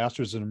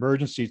disasters and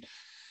emergencies.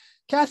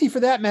 Kathy, for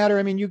that matter,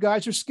 I mean, you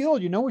guys are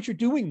skilled. You know what you're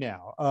doing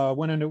now.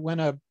 When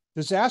a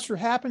disaster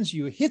happens,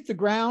 you hit the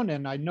ground,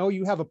 and I know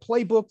you have a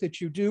playbook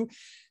that you do.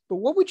 But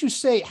what would you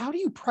say? How do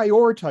you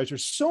prioritize?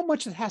 There's so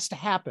much that has to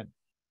happen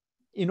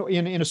in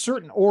a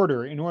certain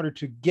order in order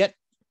to get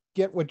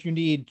what you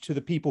need to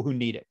the people who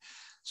need it.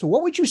 So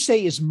what would you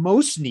say is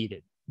most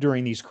needed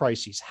during these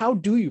crises? How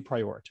do you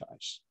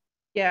prioritize?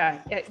 Yeah,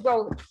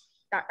 well,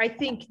 I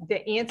think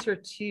the answer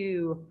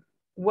to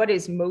what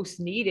is most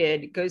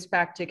needed goes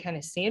back to kind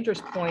of Sandra's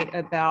point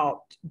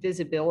about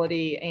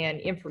visibility and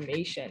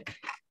information.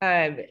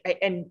 And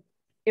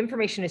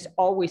information is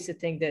always the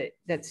thing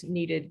that's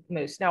needed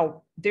most.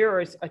 Now,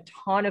 there is a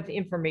ton of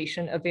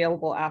information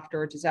available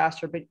after a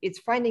disaster, but it's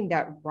finding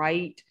that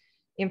right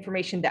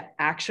information, that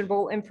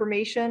actionable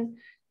information.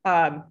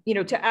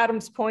 To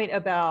Adam's point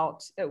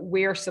about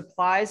where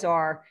supplies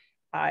are,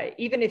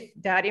 even if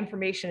that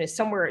information is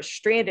somewhere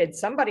stranded,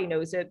 somebody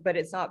knows it, but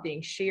it's not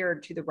being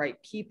shared to the right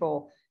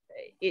people,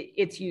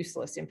 it's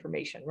useless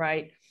information,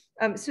 right?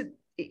 So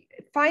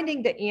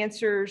finding the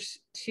answers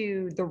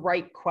to the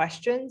right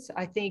questions,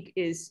 I think,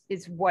 is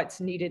what's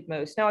needed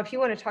most. Now, if you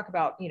want to talk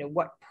about,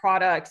 what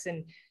products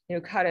and,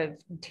 kind of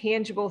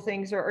tangible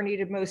things are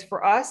needed most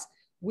for us,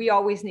 we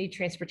always need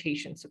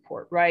transportation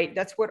support, right?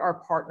 That's what our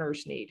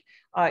partners need.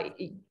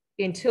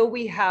 Until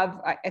we have,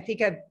 I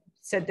think I've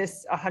said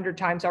this 100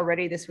 times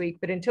already this week,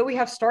 but until we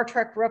have Star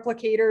Trek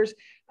replicators,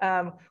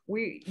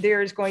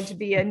 there's going to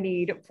be a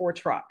need for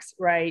trucks,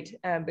 right?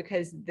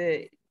 Because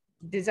the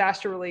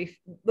disaster relief,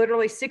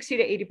 literally 60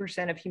 to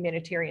 80% of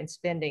humanitarian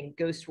spending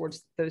goes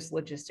towards those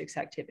logistics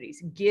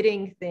activities,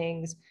 getting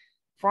things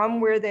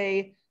from where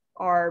they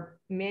are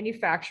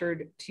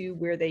manufactured to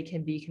where they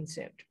can be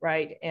consumed,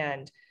 right?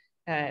 And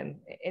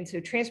so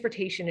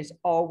transportation is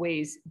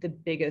always the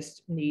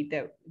biggest need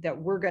that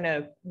we're going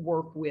to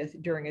work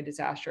with during a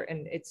disaster.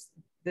 And it's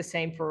the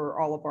same for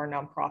all of our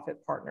nonprofit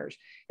partners.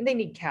 And they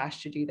need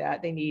cash to do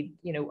that. They need,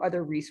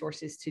 other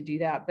resources to do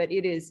that. But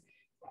it is,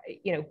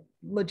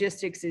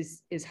 logistics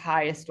is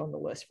highest on the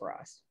list for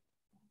us.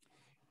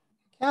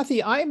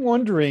 Kathy, I'm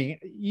wondering,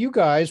 you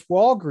guys,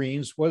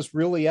 Walgreens was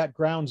really at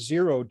ground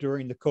zero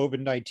during the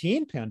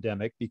COVID-19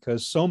 pandemic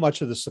because so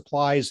much of the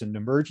supplies and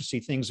emergency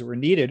things that were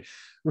needed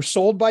were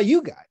sold by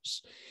you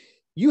guys.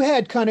 You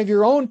had kind of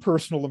your own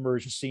personal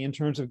emergency in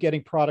terms of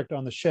getting product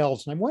on the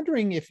shelves. And I'm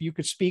wondering if you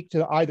could speak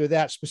to either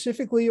that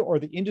specifically or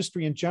the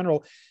industry in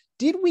general.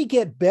 Did we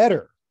get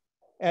better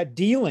at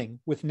dealing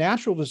with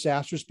natural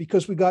disasters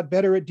because we got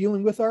better at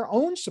dealing with our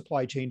own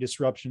supply chain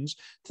disruptions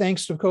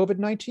thanks to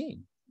COVID-19?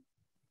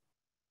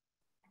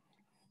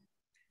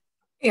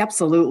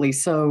 Absolutely.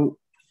 So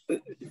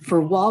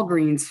for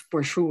Walgreens,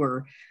 for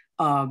sure,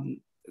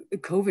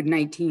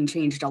 COVID-19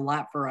 changed a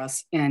lot for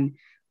us. And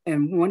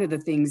one of the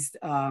things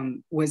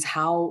was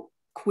how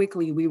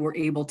quickly we were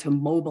able to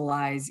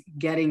mobilize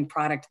getting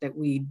product that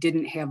we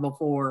didn't have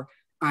before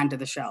onto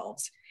the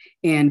shelves.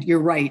 And you're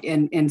right.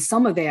 And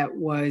some of that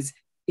was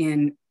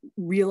in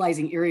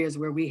realizing areas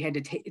where we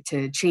had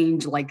to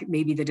change, like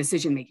maybe the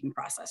decision-making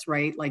process,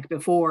 right? Like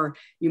before,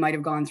 you might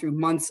have gone through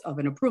months of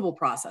an approval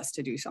process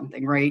to do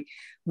something, right?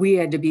 We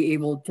had to be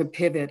able to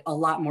pivot a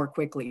lot more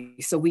quickly.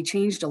 So we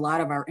changed a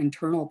lot of our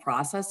internal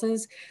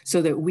processes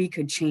so that we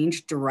could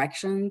change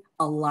direction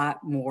a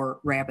lot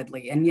more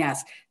rapidly. And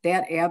yes,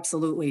 that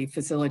absolutely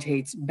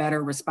facilitates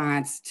better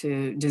response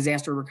to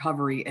disaster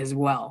recovery as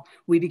well.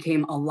 We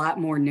became a lot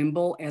more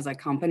nimble as a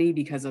company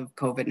because of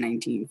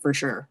COVID-19, for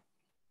sure.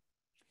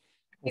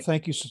 Well,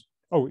 thank you.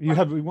 Oh, you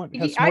have some more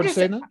to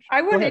say on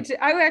that?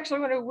 I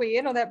actually want to weigh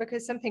in on that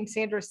because something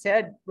Sandra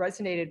said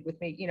resonated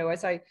with me.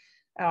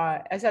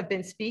 As I've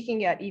been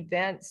speaking at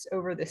events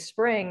over the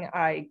spring,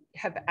 I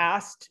have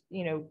asked,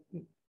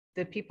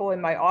 the people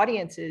in my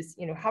audiences,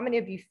 how many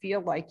of you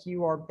feel like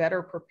you are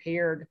better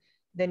prepared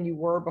than you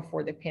were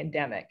before the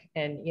pandemic?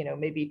 And,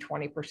 maybe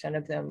 20%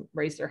 of them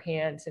raise their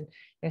hands and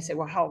I say,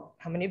 well,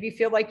 how many of you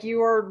feel like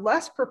you are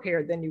less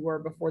prepared than you were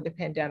before the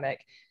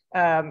pandemic?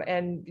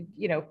 And,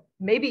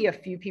 maybe a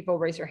few people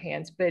raise their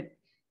hands, but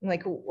I'm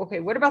like, okay,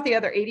 what about the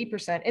other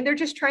 80%? And they're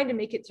just trying to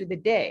make it through the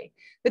day.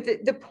 But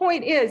the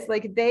point is,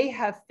 like, they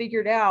have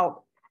figured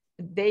out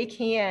they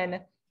can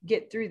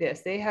get through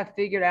this. They have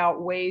figured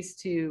out ways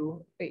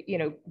to,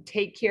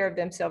 take care of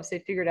themselves. They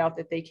figured out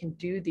that they can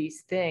do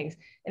these things.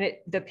 And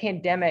the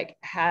pandemic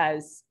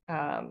has,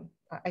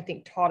 I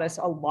think, taught us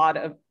a lot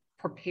of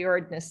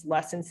preparedness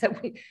lessons that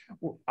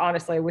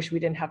honestly, I wish we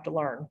didn't have to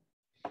learn.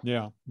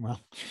 Yeah,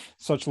 well,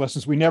 such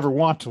lessons, we never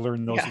want to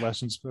learn those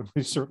lessons, but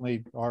we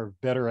certainly are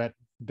better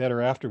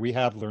after we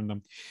have learned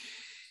them.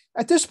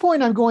 At this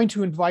point, I'm going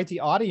to invite the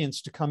audience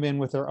to come in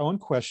with their own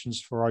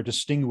questions for our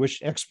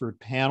distinguished expert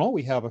panel.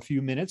 We have a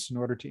few minutes in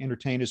order to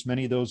entertain as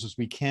many of those as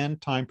we can,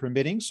 time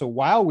permitting. So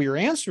while we are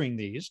answering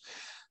these,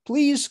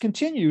 please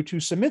continue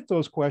to submit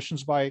those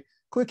questions by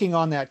clicking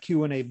on that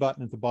Q&A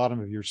button at the bottom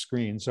of your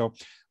screen. So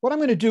what I'm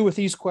going to do with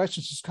these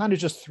questions is kind of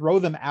just throw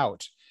them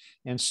out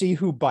and see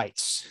who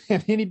bites.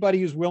 And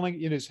anybody who's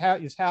willing is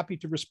happy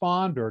to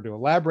respond or to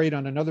elaborate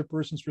on another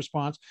person's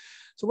response.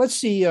 So let's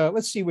see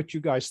what you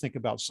guys think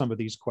about some of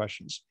these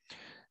questions.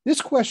 This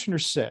questioner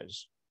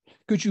says,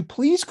 could you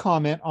please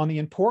comment on the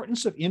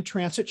importance of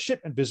in-transit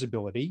shipment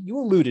visibility? You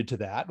alluded to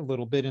that a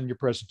little bit in your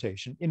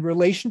presentation in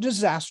relation to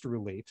disaster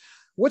relief.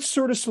 What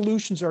sort of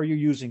solutions are you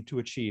using to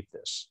achieve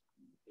this?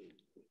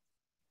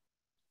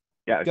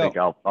 Yeah, I think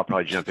I'll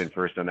probably jump in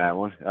first on that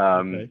one.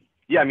 Okay.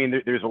 Yeah, I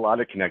mean, there's a lot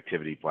of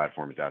connectivity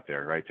platforms out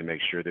there, right, to make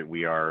sure that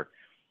we are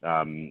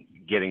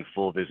getting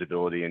full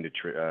visibility into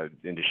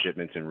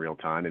shipments in real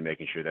time and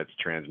making sure that's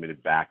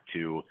transmitted back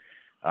to,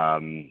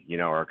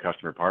 our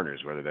customer partners,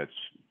 whether that's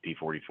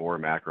P44,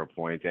 Macro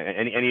Point,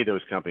 any of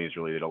those companies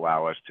really that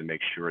allow us to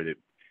make sure that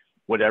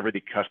whatever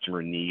the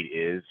customer need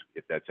is,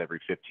 if that's every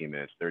 15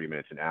 minutes, 30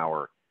 minutes, an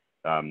hour,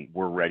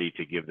 we're ready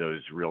to give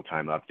those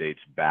real-time updates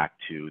back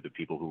to the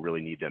people who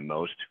really need them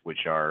most,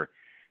 which are,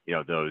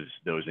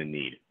 those in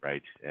need,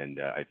 right? And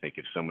I think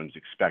if someone's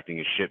expecting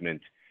a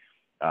shipment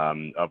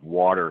of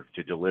water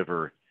to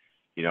deliver,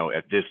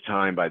 at this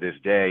time by this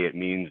day, it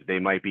means they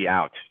might be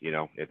out,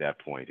 at that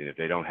point. And if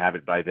they don't have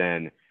it by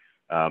then,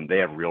 they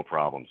have real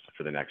problems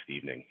for the next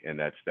evening, and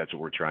that's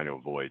what we're trying to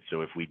avoid.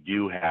 So if we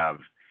do have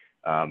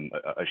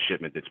a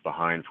shipment that's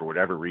behind for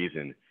whatever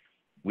reason,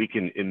 we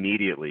can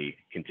immediately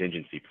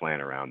contingency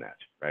plan around that,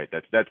 right?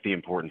 That's the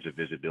importance of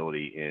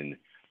visibility in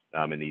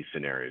these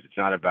scenarios. It's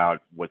not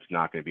about what's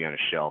not going to be on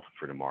a shelf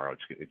for tomorrow.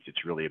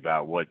 It's really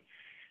about what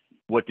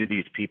do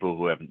these people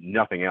who have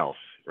nothing else,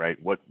 right?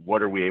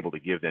 What are we able to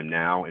give them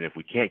now? And if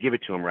we can't give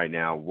it to them right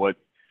now, what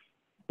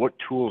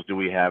tools do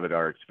we have at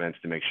our expense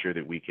to make sure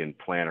that we can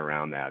plan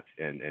around that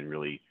and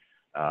really,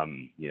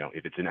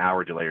 if it's an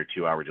hour delay or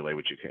 2 hour delay,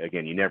 which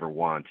again, you never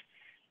want,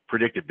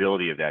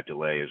 predictability of that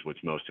delay is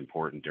what's most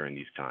important during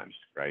these times,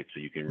 right? So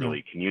you can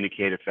really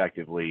communicate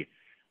effectively,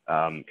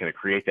 kind of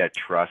create that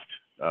trust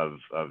of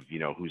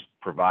who's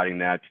providing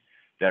that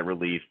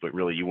relief, but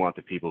really you want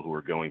the people who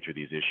are going through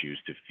these issues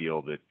to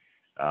feel that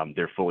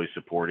they're fully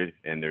supported,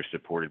 and they're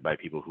supported by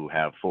people who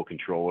have full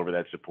control over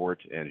that support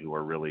and who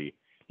are really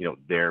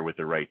there with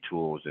the right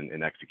tools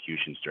and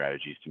execution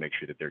strategies to make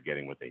sure that they're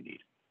getting what they need.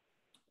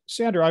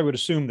 Sandra, I would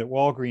assume that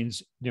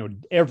Walgreens,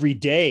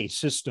 everyday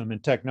system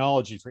and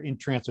technology for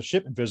in-transit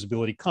shipment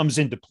visibility comes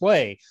into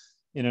play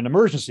in an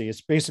emergency. It's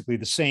basically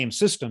the same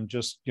system,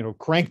 just,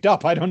 cranked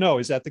up. I don't know.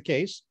 Is that the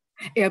case?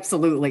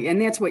 Absolutely. And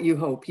that's what you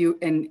hope.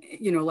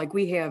 Like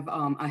we have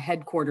a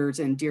headquarters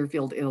in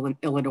Deerfield,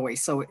 Illinois.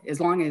 So as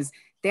long as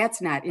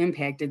that's not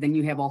impacted, then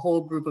you have a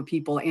whole group of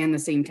people and the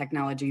same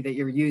technology that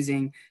you're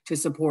using to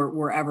support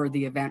wherever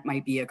the event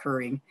might be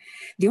occurring.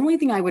 The only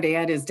thing I would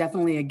add is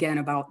definitely, again,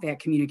 about that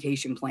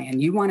communication plan.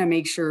 You want to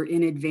make sure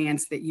in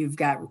advance that you've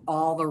got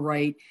all the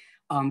right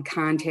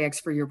contacts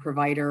for your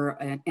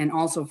provider and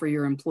also for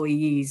your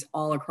employees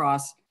all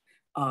across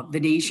the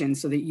nation,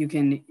 so that you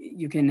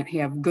can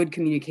have good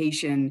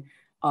communication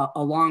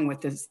along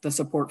with the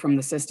support from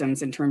the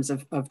systems in terms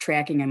of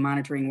tracking and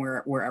monitoring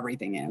where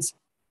everything is.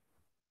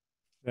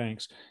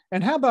 Thanks.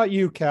 And how about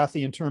you,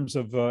 Kathy, in terms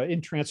of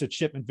in-transit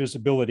shipment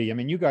visibility? I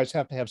mean, you guys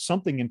have to have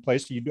something in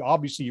place. You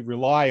obviously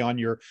rely on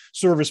your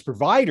service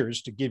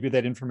providers to give you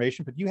that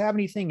information, but do you have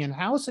anything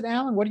in-house at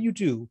Allen? What do you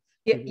do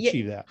to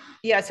achieve that?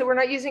 Yeah, so we're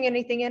not using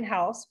anything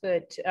in-house,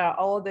 but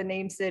all of the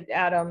names that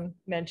Adam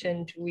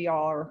mentioned, we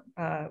are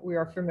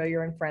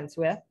familiar and friends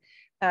with.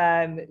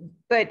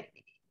 But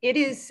it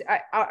is,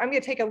 I'm going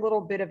to take a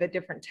little bit of a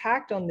different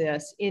tact on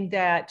this in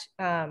that,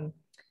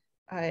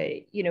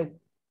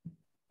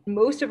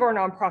 most of our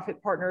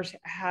nonprofit partners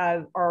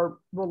are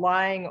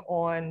relying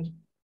on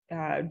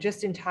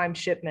just-in-time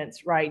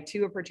shipments, right,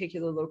 to a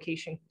particular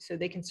location so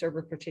they can serve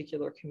a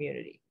particular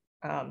community.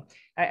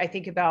 I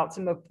think about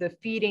some of the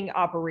feeding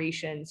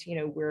operations,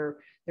 where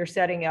they're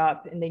setting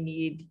up and they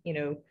need,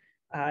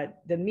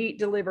 the meat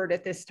delivered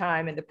at this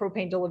time and the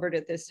propane delivered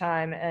at this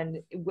time.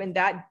 And when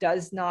that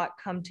does not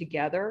come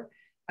together,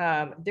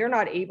 they're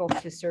not able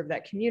to serve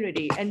that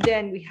community. And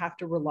then we have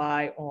to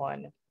rely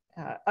on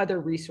other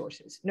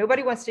resources.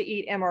 Nobody wants to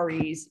eat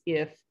MREs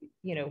if,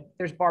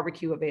 there's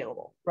barbecue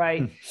available,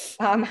 right?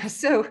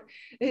 So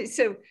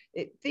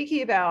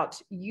thinking about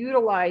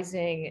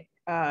utilizing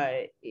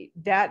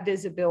that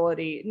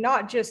visibility,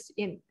 not just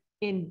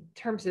in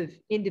terms of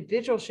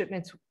individual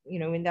shipments,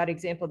 in that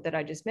example that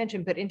I just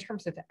mentioned, but in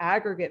terms of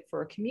aggregate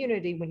for a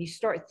community, when you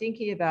start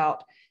thinking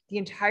about the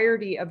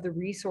entirety of the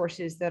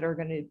resources that are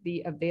going to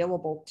be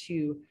available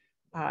to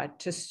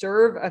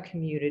serve a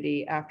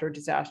community after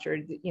disaster,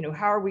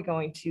 how are we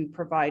going to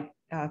provide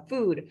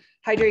food,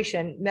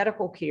 hydration,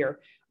 medical care?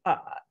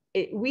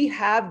 We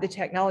have the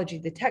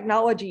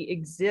technology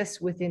exists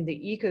within the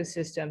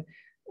ecosystem,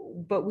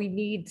 but we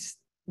need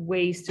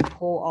ways to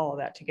pull all of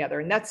that together.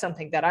 And that's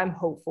something that I'm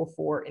hopeful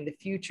for in the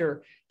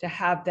future, to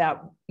have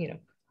that,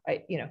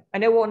 I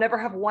know we'll never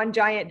have one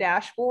giant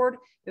dashboard.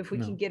 If we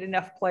can get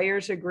enough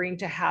players agreeing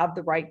to have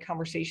the right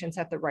conversations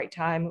at the right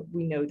time,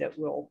 we know that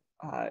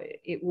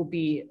it will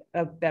be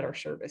a better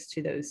service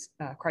to those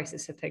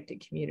crisis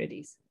affected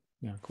communities.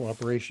 Yeah,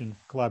 collaboration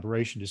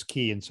is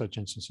key in such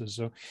instances.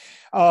 So,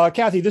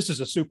 Kathy, this is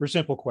a super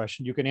simple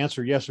question. You can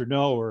answer yes or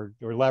no, or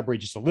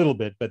elaborate just a little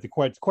bit, but the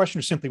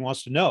questioner simply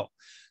wants to know,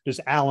 does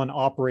Allen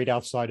operate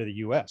outside of the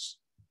U.S.?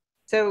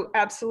 So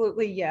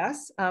absolutely,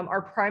 yes.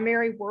 Our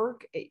primary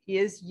work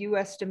is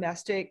U.S.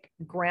 domestic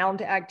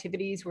ground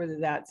activities, whether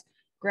that's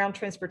ground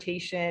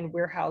transportation,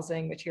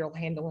 warehousing, material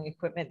handling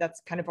equipment.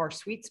 That's kind of our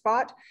sweet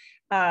spot.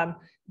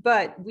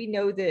 But we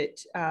know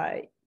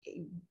that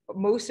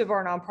most of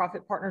our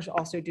nonprofit partners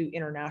also do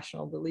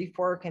international relief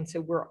work. And so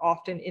we're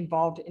often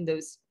involved in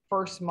those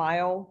first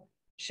mile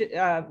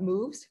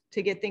moves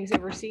to get things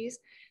overseas.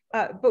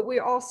 But we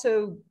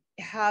also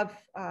have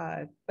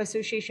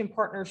association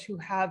partners who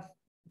have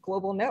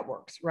global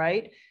networks,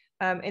 right?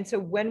 And so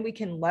when we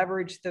can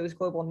leverage those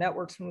global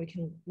networks, when we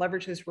can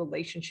leverage those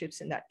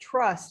relationships and that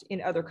trust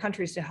in other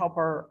countries to help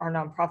our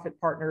nonprofit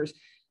partners,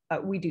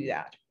 we do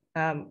that.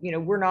 Probably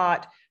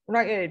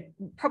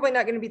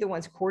not going to be the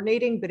ones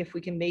coordinating, but if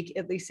we can make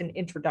at least an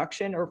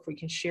introduction, or if we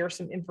can share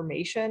some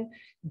information,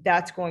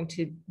 that's going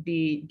to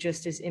be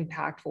just as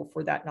impactful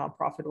for that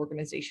nonprofit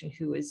organization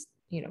who is,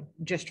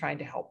 just trying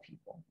to help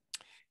people.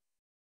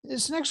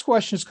 This next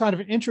question is kind of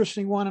an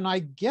interesting one, and I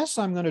guess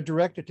I'm going to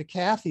direct it to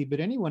Kathy, but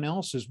anyone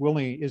else is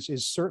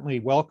certainly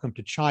welcome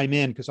to chime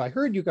in, because I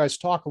heard you guys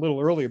talk a little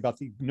earlier about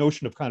the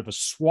notion of kind of a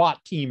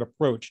SWAT team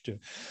approach to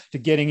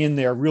getting in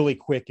there really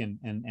quick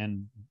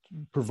and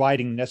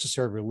providing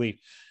necessary relief.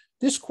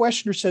 This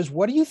questioner says,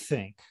 what do you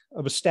think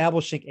of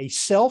establishing a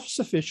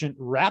self-sufficient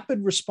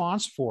rapid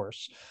response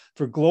force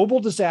for global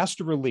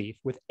disaster relief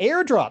with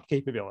airdrop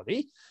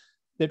capability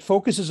that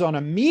focuses on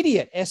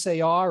immediate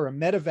SAR or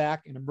medevac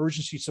and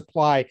emergency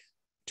supply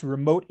to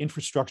remote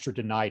infrastructure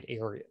denied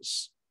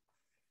areas?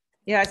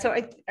 Yeah, so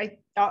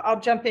I'll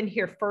jump in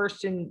here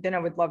first, and then I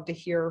would love to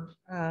hear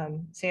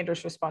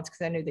Sandra's response,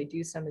 because I know they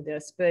do some of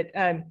this. But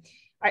I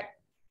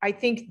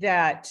think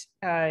that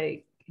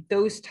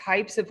those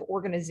types of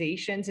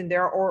organizations, and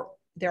there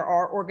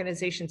are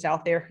organizations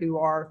out there who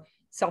are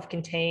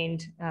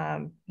self-contained.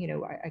 I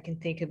can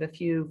think of a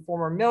few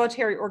former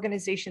military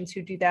organizations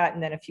who do that,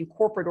 and then a few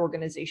corporate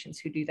organizations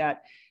who do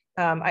that.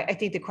 I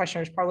think the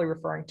questioner is probably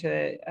referring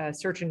to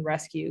search and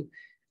rescue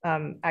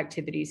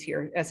activities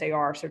here,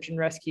 SAR, search and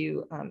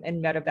rescue,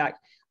 and medevac.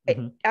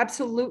 Mm-hmm.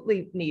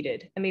 Absolutely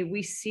needed. I mean,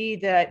 we see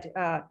that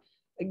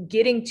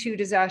getting to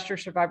disaster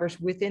survivors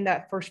within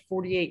that first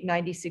 48,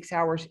 96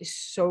 hours is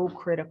so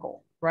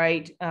critical,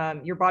 right?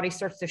 Your body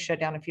starts to shut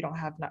down if you don't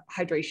have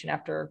hydration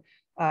after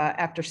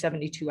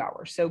 72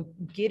 hours. So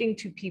getting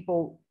to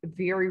people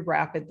very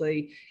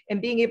rapidly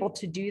and being able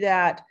to do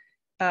that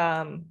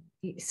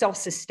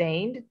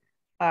self-sustained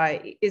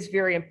is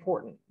very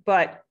important.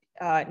 But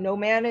no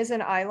man is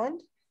an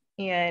island.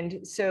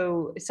 And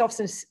so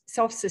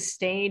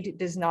self-sustained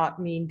does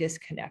not mean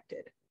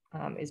disconnected,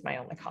 is my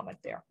only comment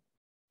there.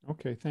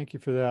 Okay, thank you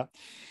for that.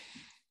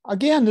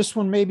 Again, this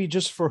one may be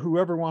just for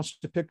whoever wants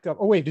to pick up.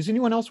 Oh, wait, does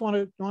anyone else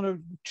want to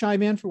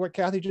chime in for what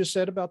Kathy just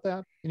said about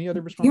that? Any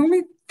other response? The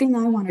only thing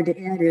I wanted to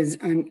add is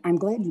I'm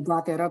glad you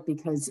brought that up,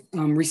 because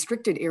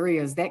restricted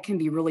areas, that can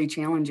be really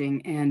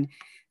challenging. And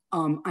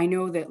I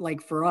know that,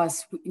 like, for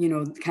us,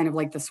 kind of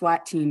like the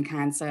SWAT team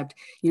concept,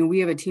 we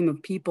have a team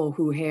of people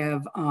who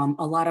have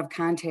a lot of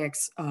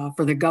contacts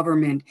for the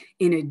government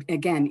in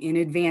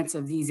advance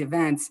of these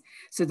events,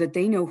 so that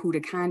they know who to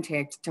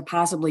contact to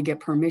possibly get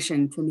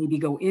permission to maybe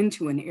go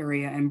into an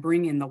area and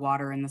bring in the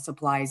water and the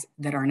supplies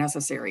that are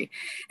necessary.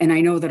 And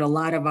I know that a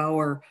lot of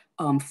our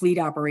fleet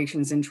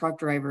operations and truck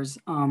drivers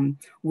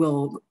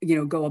will,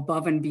 go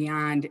above and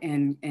beyond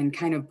and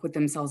kind of put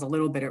themselves a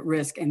little bit at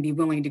risk and be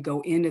willing to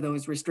go into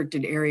those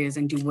restricted areas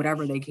and do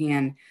whatever they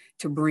can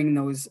to bring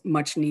those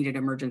much needed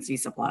emergency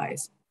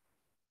supplies.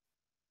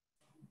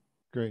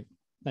 Great.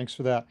 Thanks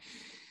for that.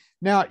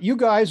 Now, you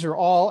guys are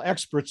all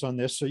experts on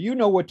this, so you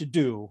know what to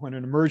do when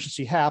an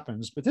emergency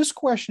happens. But this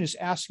question is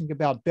asking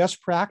about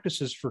best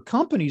practices for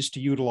companies to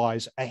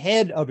utilize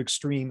ahead of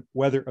extreme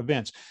weather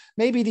events.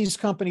 Maybe these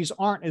companies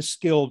aren't as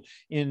skilled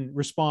in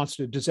response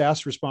to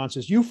disaster response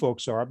as you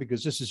folks are,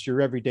 because this is your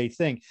everyday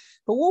thing.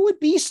 But what would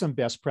be some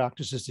best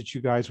practices that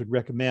you guys would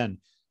recommend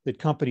that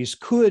companies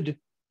could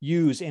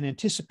use in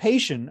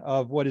anticipation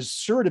of what is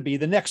sure to be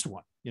the next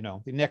one,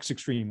 the next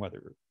extreme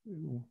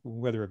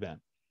weather event?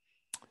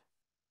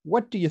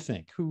 What do you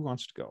think? Who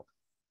wants to go?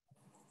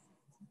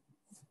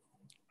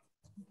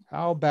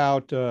 How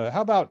about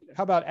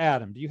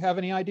Adam? Do you have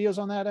any ideas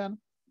on that, Adam?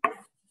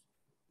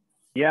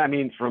 Yeah, I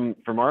mean, from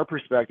our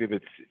perspective,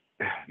 it's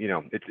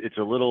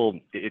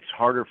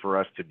harder for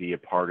us to be a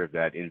part of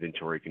that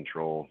inventory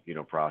control,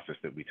 process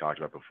that we talked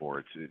about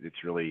before.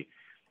 It's really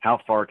how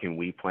far can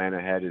we plan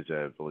ahead as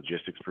a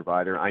logistics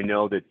provider. I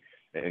know that,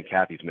 and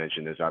Kathy's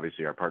mentioned this,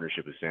 obviously our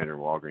partnership with Sandra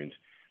and Walgreens,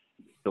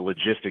 the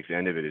logistics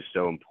end of it is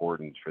so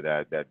important for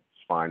that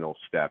final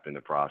step in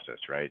the process,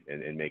 right?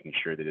 And making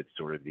sure that it's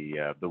sort of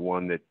the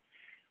one that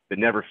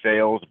never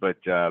fails, but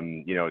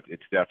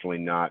it's definitely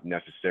not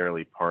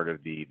necessarily part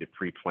of the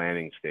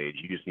pre-planning stage.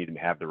 You just need to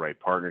have the right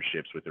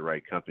partnerships with the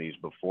right companies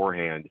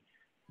beforehand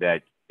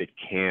that it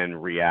can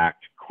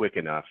react quick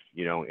enough,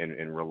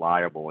 and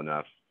reliable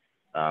enough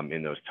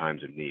in those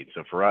times of need.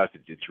 So for us,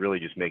 it's really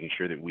just making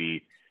sure that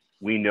we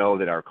know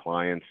that our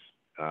clients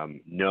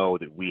know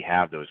that we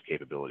have those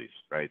capabilities,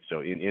 right?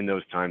 So in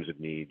those times of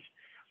needs,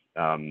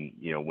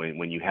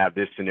 when you have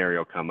this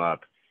scenario come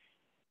up,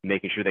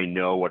 making sure they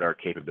know what our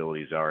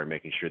capabilities are and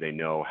making sure they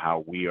know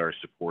how we are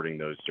supporting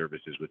those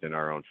services within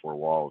our own four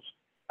walls,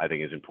 I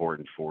think is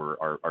important for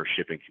our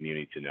shipping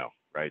community to know,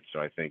 right? So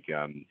I think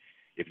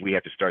if we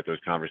have to start those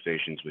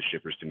conversations with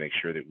shippers to make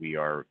sure that we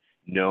are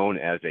known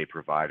as a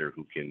provider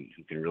who can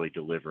really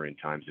deliver in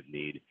times of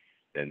need,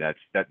 then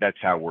that's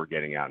how we're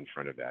getting out in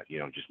front of that,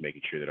 just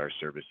making sure that our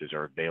services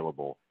are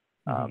available,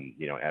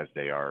 as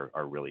they are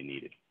really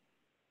needed.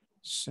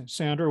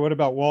 Sandra, what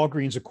about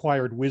Walgreens'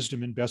 acquired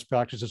wisdom and best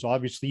practices?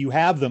 Obviously, you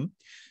have them.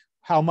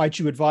 How might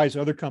you advise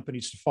other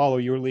companies to follow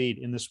your lead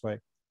in this way?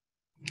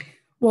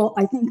 Well,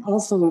 I think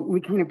also we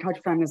kind of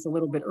touched on this a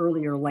little bit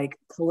earlier, like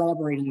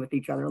collaborating with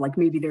each other. Like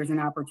maybe there's an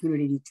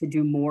opportunity to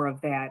do more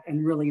of that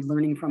and really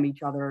learning from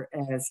each other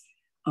as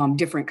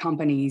different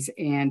companies,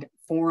 and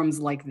forums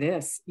like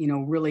this,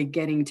 really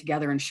getting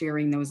together and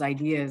sharing those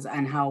ideas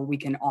on how we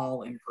can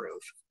all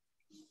improve.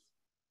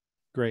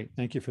 Great,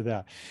 thank you for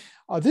that.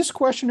 This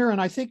questioner, and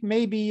I think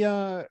maybe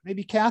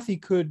Kathy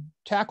could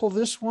tackle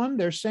this one.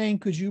 They're saying,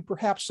 could you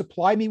perhaps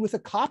supply me with a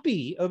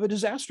copy of a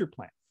disaster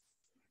plan?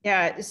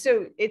 Yeah,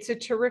 so it's a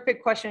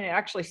terrific question. It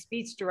actually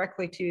speaks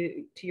directly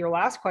to your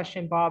last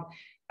question, Bob,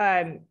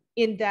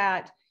 in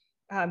that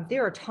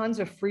there are tons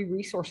of free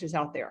resources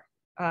out there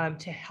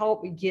to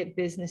help get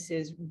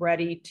businesses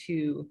ready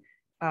to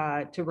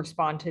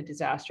respond to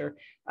disaster.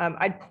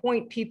 I'd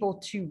point people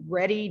to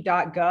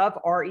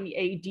ready.gov,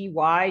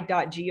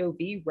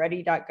 ready.gov,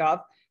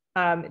 ready.gov.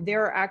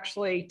 There are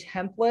actually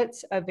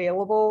templates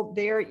available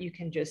there. You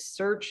can just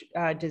search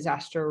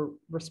disaster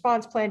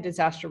response plan,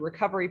 disaster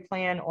recovery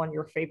plan on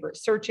your favorite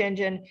search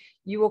engine.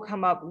 You will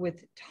come up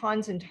with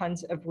tons and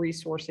tons of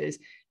resources,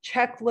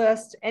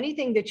 checklists,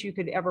 anything that you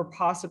could ever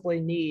possibly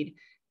need.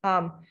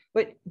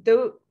 But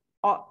though,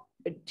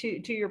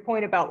 to your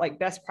point about like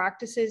best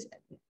practices,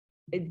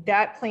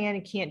 that plan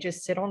can't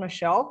just sit on a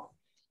shelf.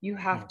 You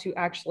have to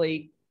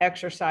actually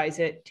exercise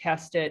it,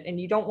 test it,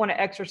 and you don't want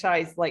to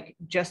exercise like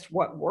just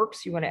what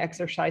works. You want to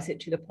exercise it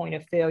to the point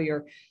of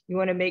failure. You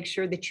want to make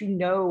sure that you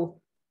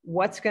know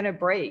what's going to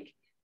break,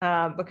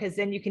 because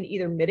then you can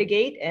either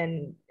mitigate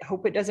and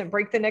hope it doesn't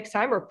break the next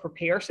time, or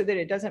prepare so that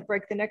it doesn't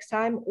break the next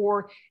time,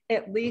 or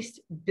at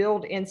least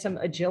build in some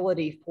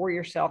agility for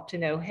yourself to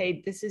know,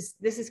 hey, this is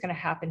going to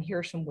happen. Here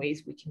are some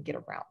ways we can get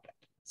around it.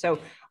 So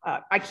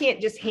I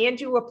can't just hand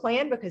you a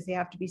plan because they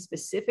have to be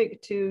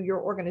specific to your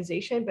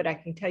organization, but I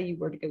can tell you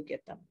where to go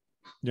get them.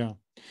 Yeah.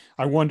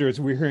 I wonder, as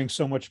we're hearing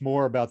so much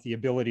more about the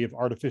ability of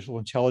artificial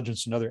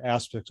intelligence and other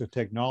aspects of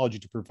technology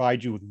to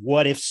provide you with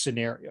what if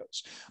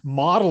scenarios,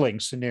 modeling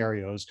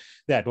scenarios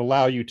that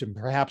allow you to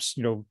perhaps,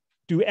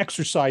 do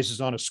exercises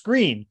on a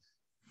screen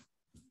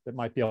that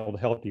might be able to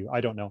help you.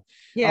 I don't know.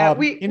 Yeah,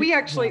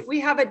 we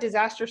have a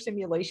disaster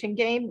simulation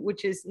game,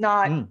 which is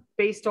not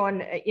based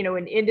on,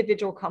 an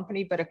individual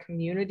company, but a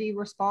community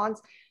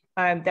response,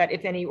 that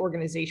if any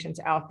organizations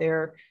out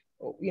there,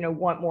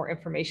 want more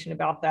information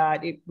about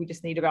that, we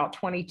just need about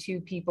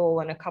 22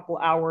 people in a couple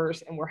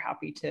hours, and we're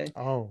happy to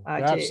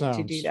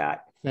do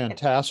that.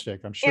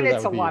 Fantastic. I'm sure and that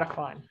it's would a be lot of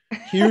fun.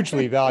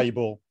 Hugely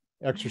valuable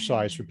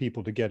exercise for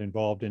people to get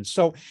involved in.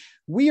 So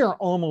we are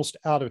almost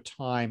out of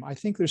time. I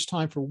think there's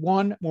time for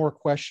one more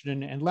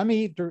question, and let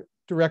me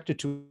direct it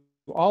to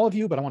all of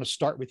you, but I want to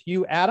start with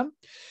you, Adam.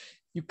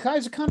 You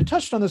guys have kind of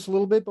touched on this a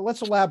little bit, but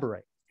let's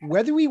elaborate.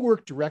 Whether we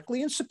work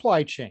directly in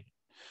supply chain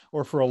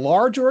or for a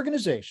large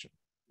organization,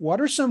 what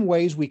are some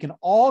ways we can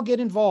all get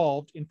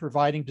involved in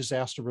providing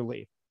disaster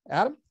relief?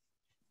 Adam?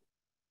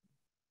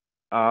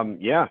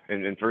 Yeah,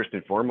 and first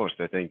and foremost,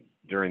 I think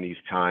during these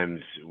times,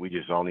 we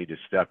just all need to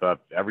step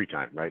up every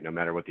time, right? No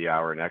matter what the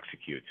hour, and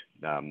execute.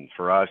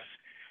 For us,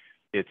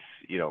 it's,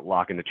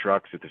 locking the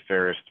trucks at the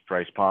fairest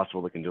price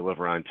possible that can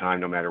deliver on time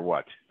no matter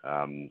what.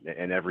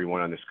 And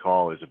everyone on this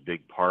call is a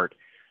big part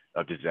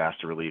of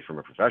disaster relief from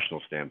a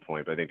professional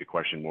standpoint. But I think the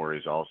question more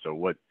is also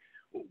what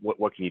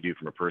can you do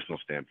from a personal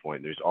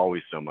standpoint? There's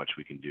always so much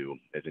we can do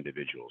as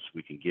individuals.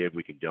 We can give,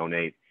 we can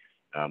donate,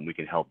 we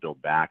can help build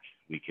back.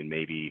 We can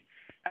maybe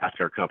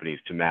ask our companies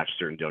to match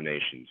certain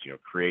donations,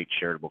 create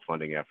charitable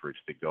funding efforts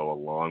that go a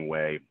long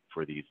way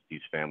for these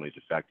families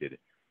affected.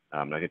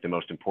 I think the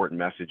most important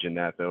message in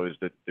that, though, is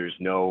that there's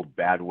no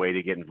bad way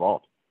to get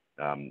involved.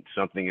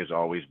 Something is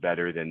always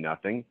better than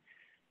nothing.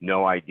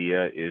 No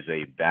idea is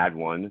a bad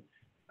one,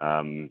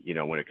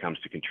 when it comes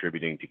to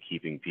contributing to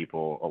keeping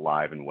people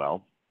alive and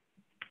well,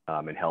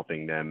 and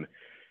helping them,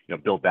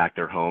 build back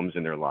their homes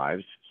and their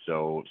lives.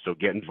 So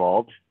get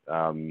involved,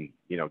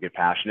 get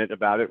passionate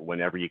about it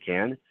whenever you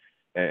can,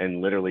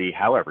 and literally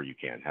however you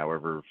can,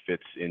 however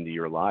fits into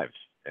your lives.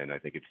 And I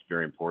think it's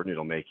very important.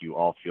 It'll make you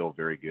all feel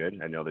very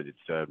good. I know that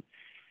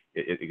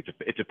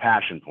it's a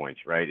passion point,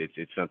 right?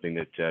 It's something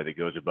that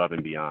goes above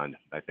and beyond.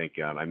 I think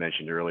I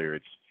mentioned earlier,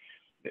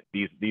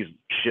 these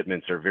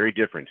shipments are very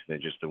different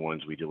than just the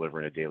ones we deliver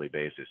on a daily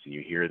basis. And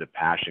you hear the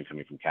passion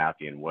coming from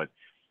Kathy and what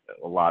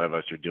a lot of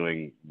us are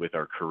doing with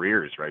our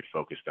careers, right?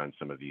 Focused on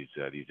some of these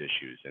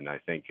issues. And I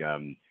think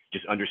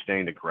just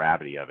understanding the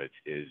gravity of it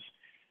is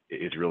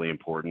really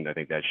important. I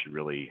think that should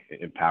really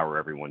empower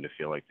everyone to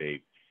feel like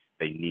they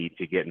need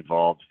to get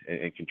involved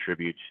and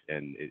contribute,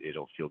 and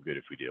it'll feel good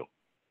if we do.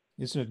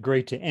 Isn't it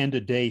great to end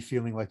a day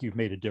feeling like you've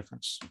made a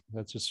difference?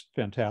 That's just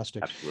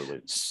fantastic.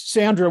 Absolutely.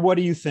 Sandra, what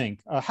do you think?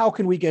 How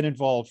can we get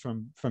involved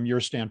from your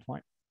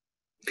standpoint?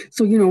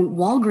 So,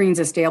 Walgreens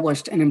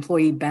established an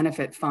employee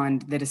benefit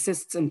fund that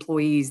assists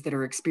employees that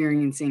are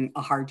experiencing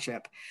a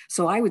hardship.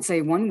 So I would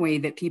say one way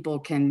that people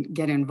can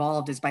get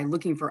involved is by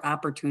looking for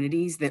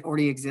opportunities that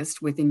already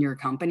exist within your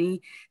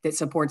company that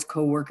supports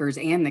coworkers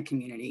and the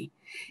community.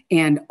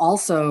 And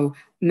also,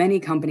 many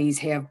companies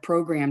have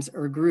programs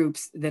or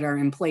groups that are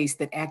in place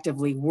that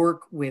actively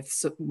work with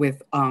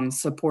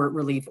support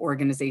relief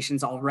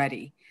organizations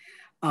already.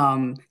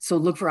 So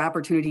look for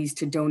opportunities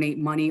to donate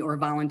money or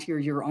volunteer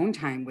your own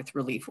time with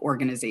relief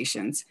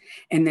organizations.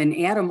 And then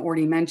Adam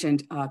already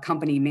mentioned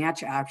company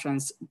match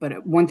options,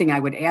 but one thing I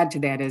would add to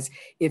that is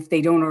if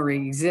they don't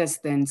already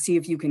exist, then see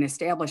if you can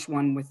establish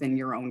one within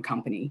your own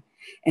company.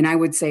 And I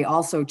would say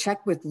also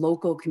check with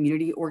local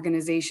community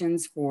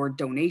organizations for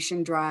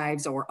donation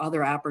drives or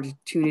other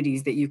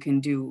opportunities that you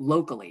can do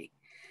locally.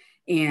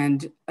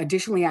 And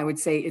additionally, I would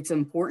say it's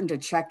important to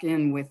check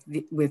in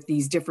with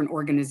these different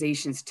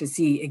organizations to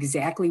see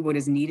exactly what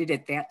is needed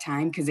at that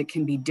time, because it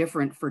can be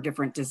different for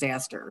different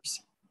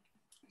disasters.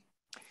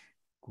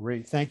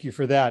 Great, thank you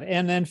for that.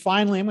 And then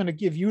finally, I'm going to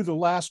give you the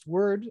last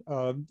word,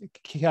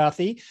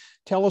 Kathy.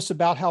 Tell us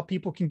about how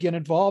people can get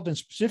involved and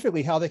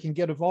specifically how they can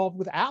get involved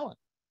with Alan.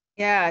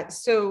 Yeah,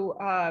 so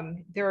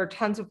there are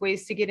tons of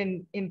ways to get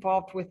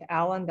involved with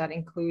Alan. That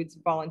includes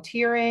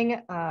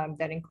volunteering,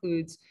 that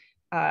includes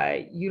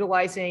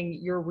utilizing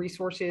your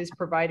resources,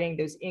 providing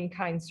those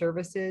in-kind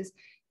services.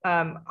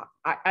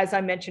 As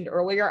I mentioned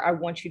earlier, I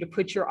want you to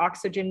put your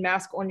oxygen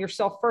mask on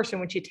yourself first. I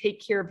want you to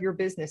take care of your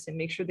business and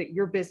make sure that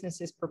your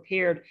business is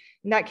prepared.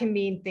 And that can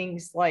mean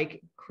things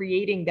like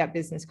creating that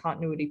business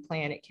continuity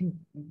plan. It can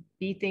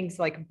be things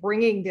like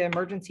bringing the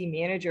emergency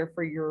manager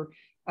for your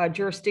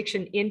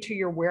jurisdiction into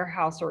your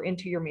warehouse or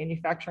into your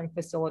manufacturing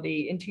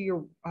facility, into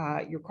your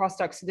cross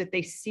dock, so that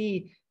they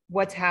see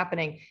what's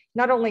happening.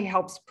 Not only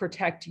helps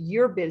protect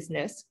your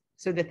business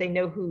so that they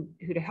know who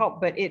to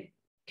help, but it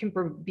can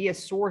be a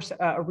source,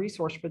 a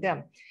resource for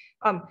them.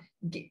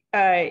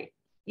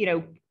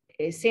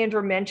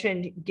 Sandra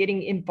mentioned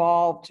getting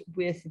involved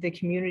with the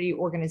community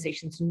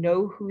organizations.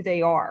 Know who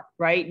they are,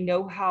 right?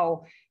 Know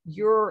how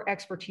your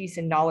expertise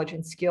and knowledge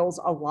and skills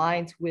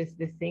aligns with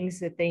the things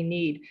that they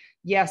need.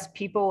 Yes,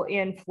 people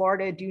in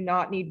Florida do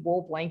not need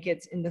wool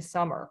blankets in the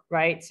summer,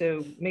 right?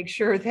 So make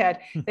sure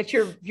that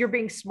you're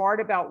being smart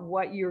about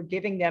what you're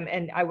giving them.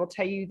 And I will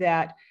tell you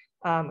that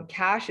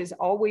cash is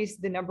always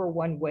the number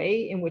one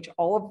way in which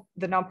all of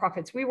the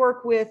nonprofits we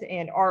work with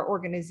and our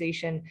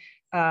organization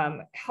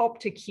help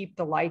to keep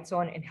the lights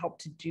on and help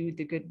to do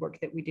the good work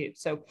that we do.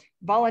 So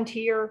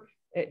volunteer,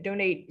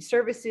 donate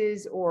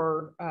services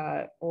or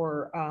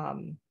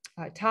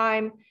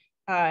time,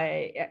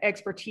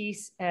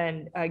 expertise,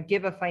 and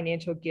give a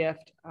financial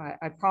gift.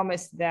 I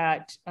promise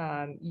that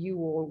you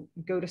will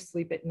go to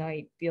sleep at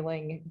night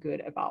feeling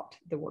good about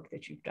the work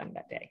that you've done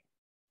that day.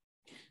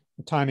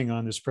 The timing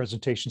on this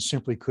presentation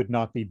simply could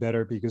not be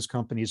better, because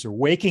companies are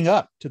waking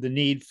up to the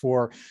need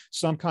for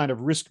some kind of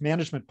risk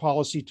management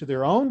policy to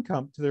their own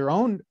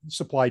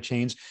supply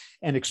chains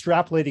and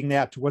extrapolating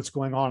that to what's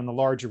going on in the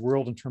larger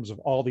world in terms of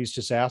all these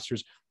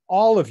disasters.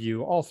 All of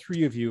you, all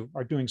three of you,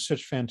 are doing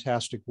such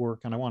fantastic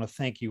work, and I want to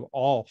thank you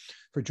all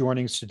for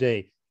joining us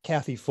today.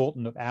 Kathy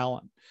Fulton of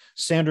Allen,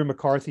 Sandra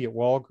McCarthy at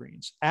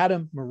Walgreens,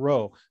 Adam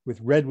Moreau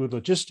with Redwood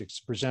Logistics,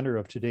 presenter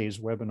of today's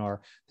webinar.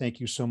 Thank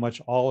you so much,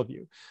 all of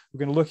you. We're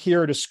going to look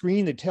here at a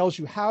screen that tells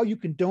you how you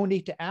can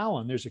donate to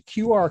Allen. There's a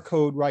QR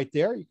code right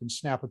there. You can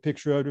snap a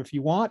picture of it if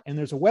you want. And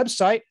there's a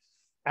website,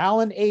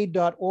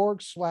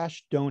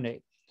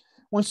 allenaid.org/donate.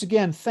 Once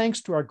again,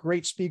 thanks to our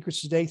great speakers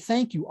today.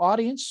 Thank you,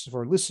 audience,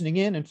 for listening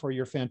in and for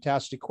your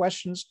fantastic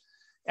questions.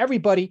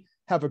 Everybody,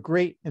 have a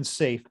great and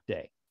safe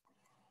day.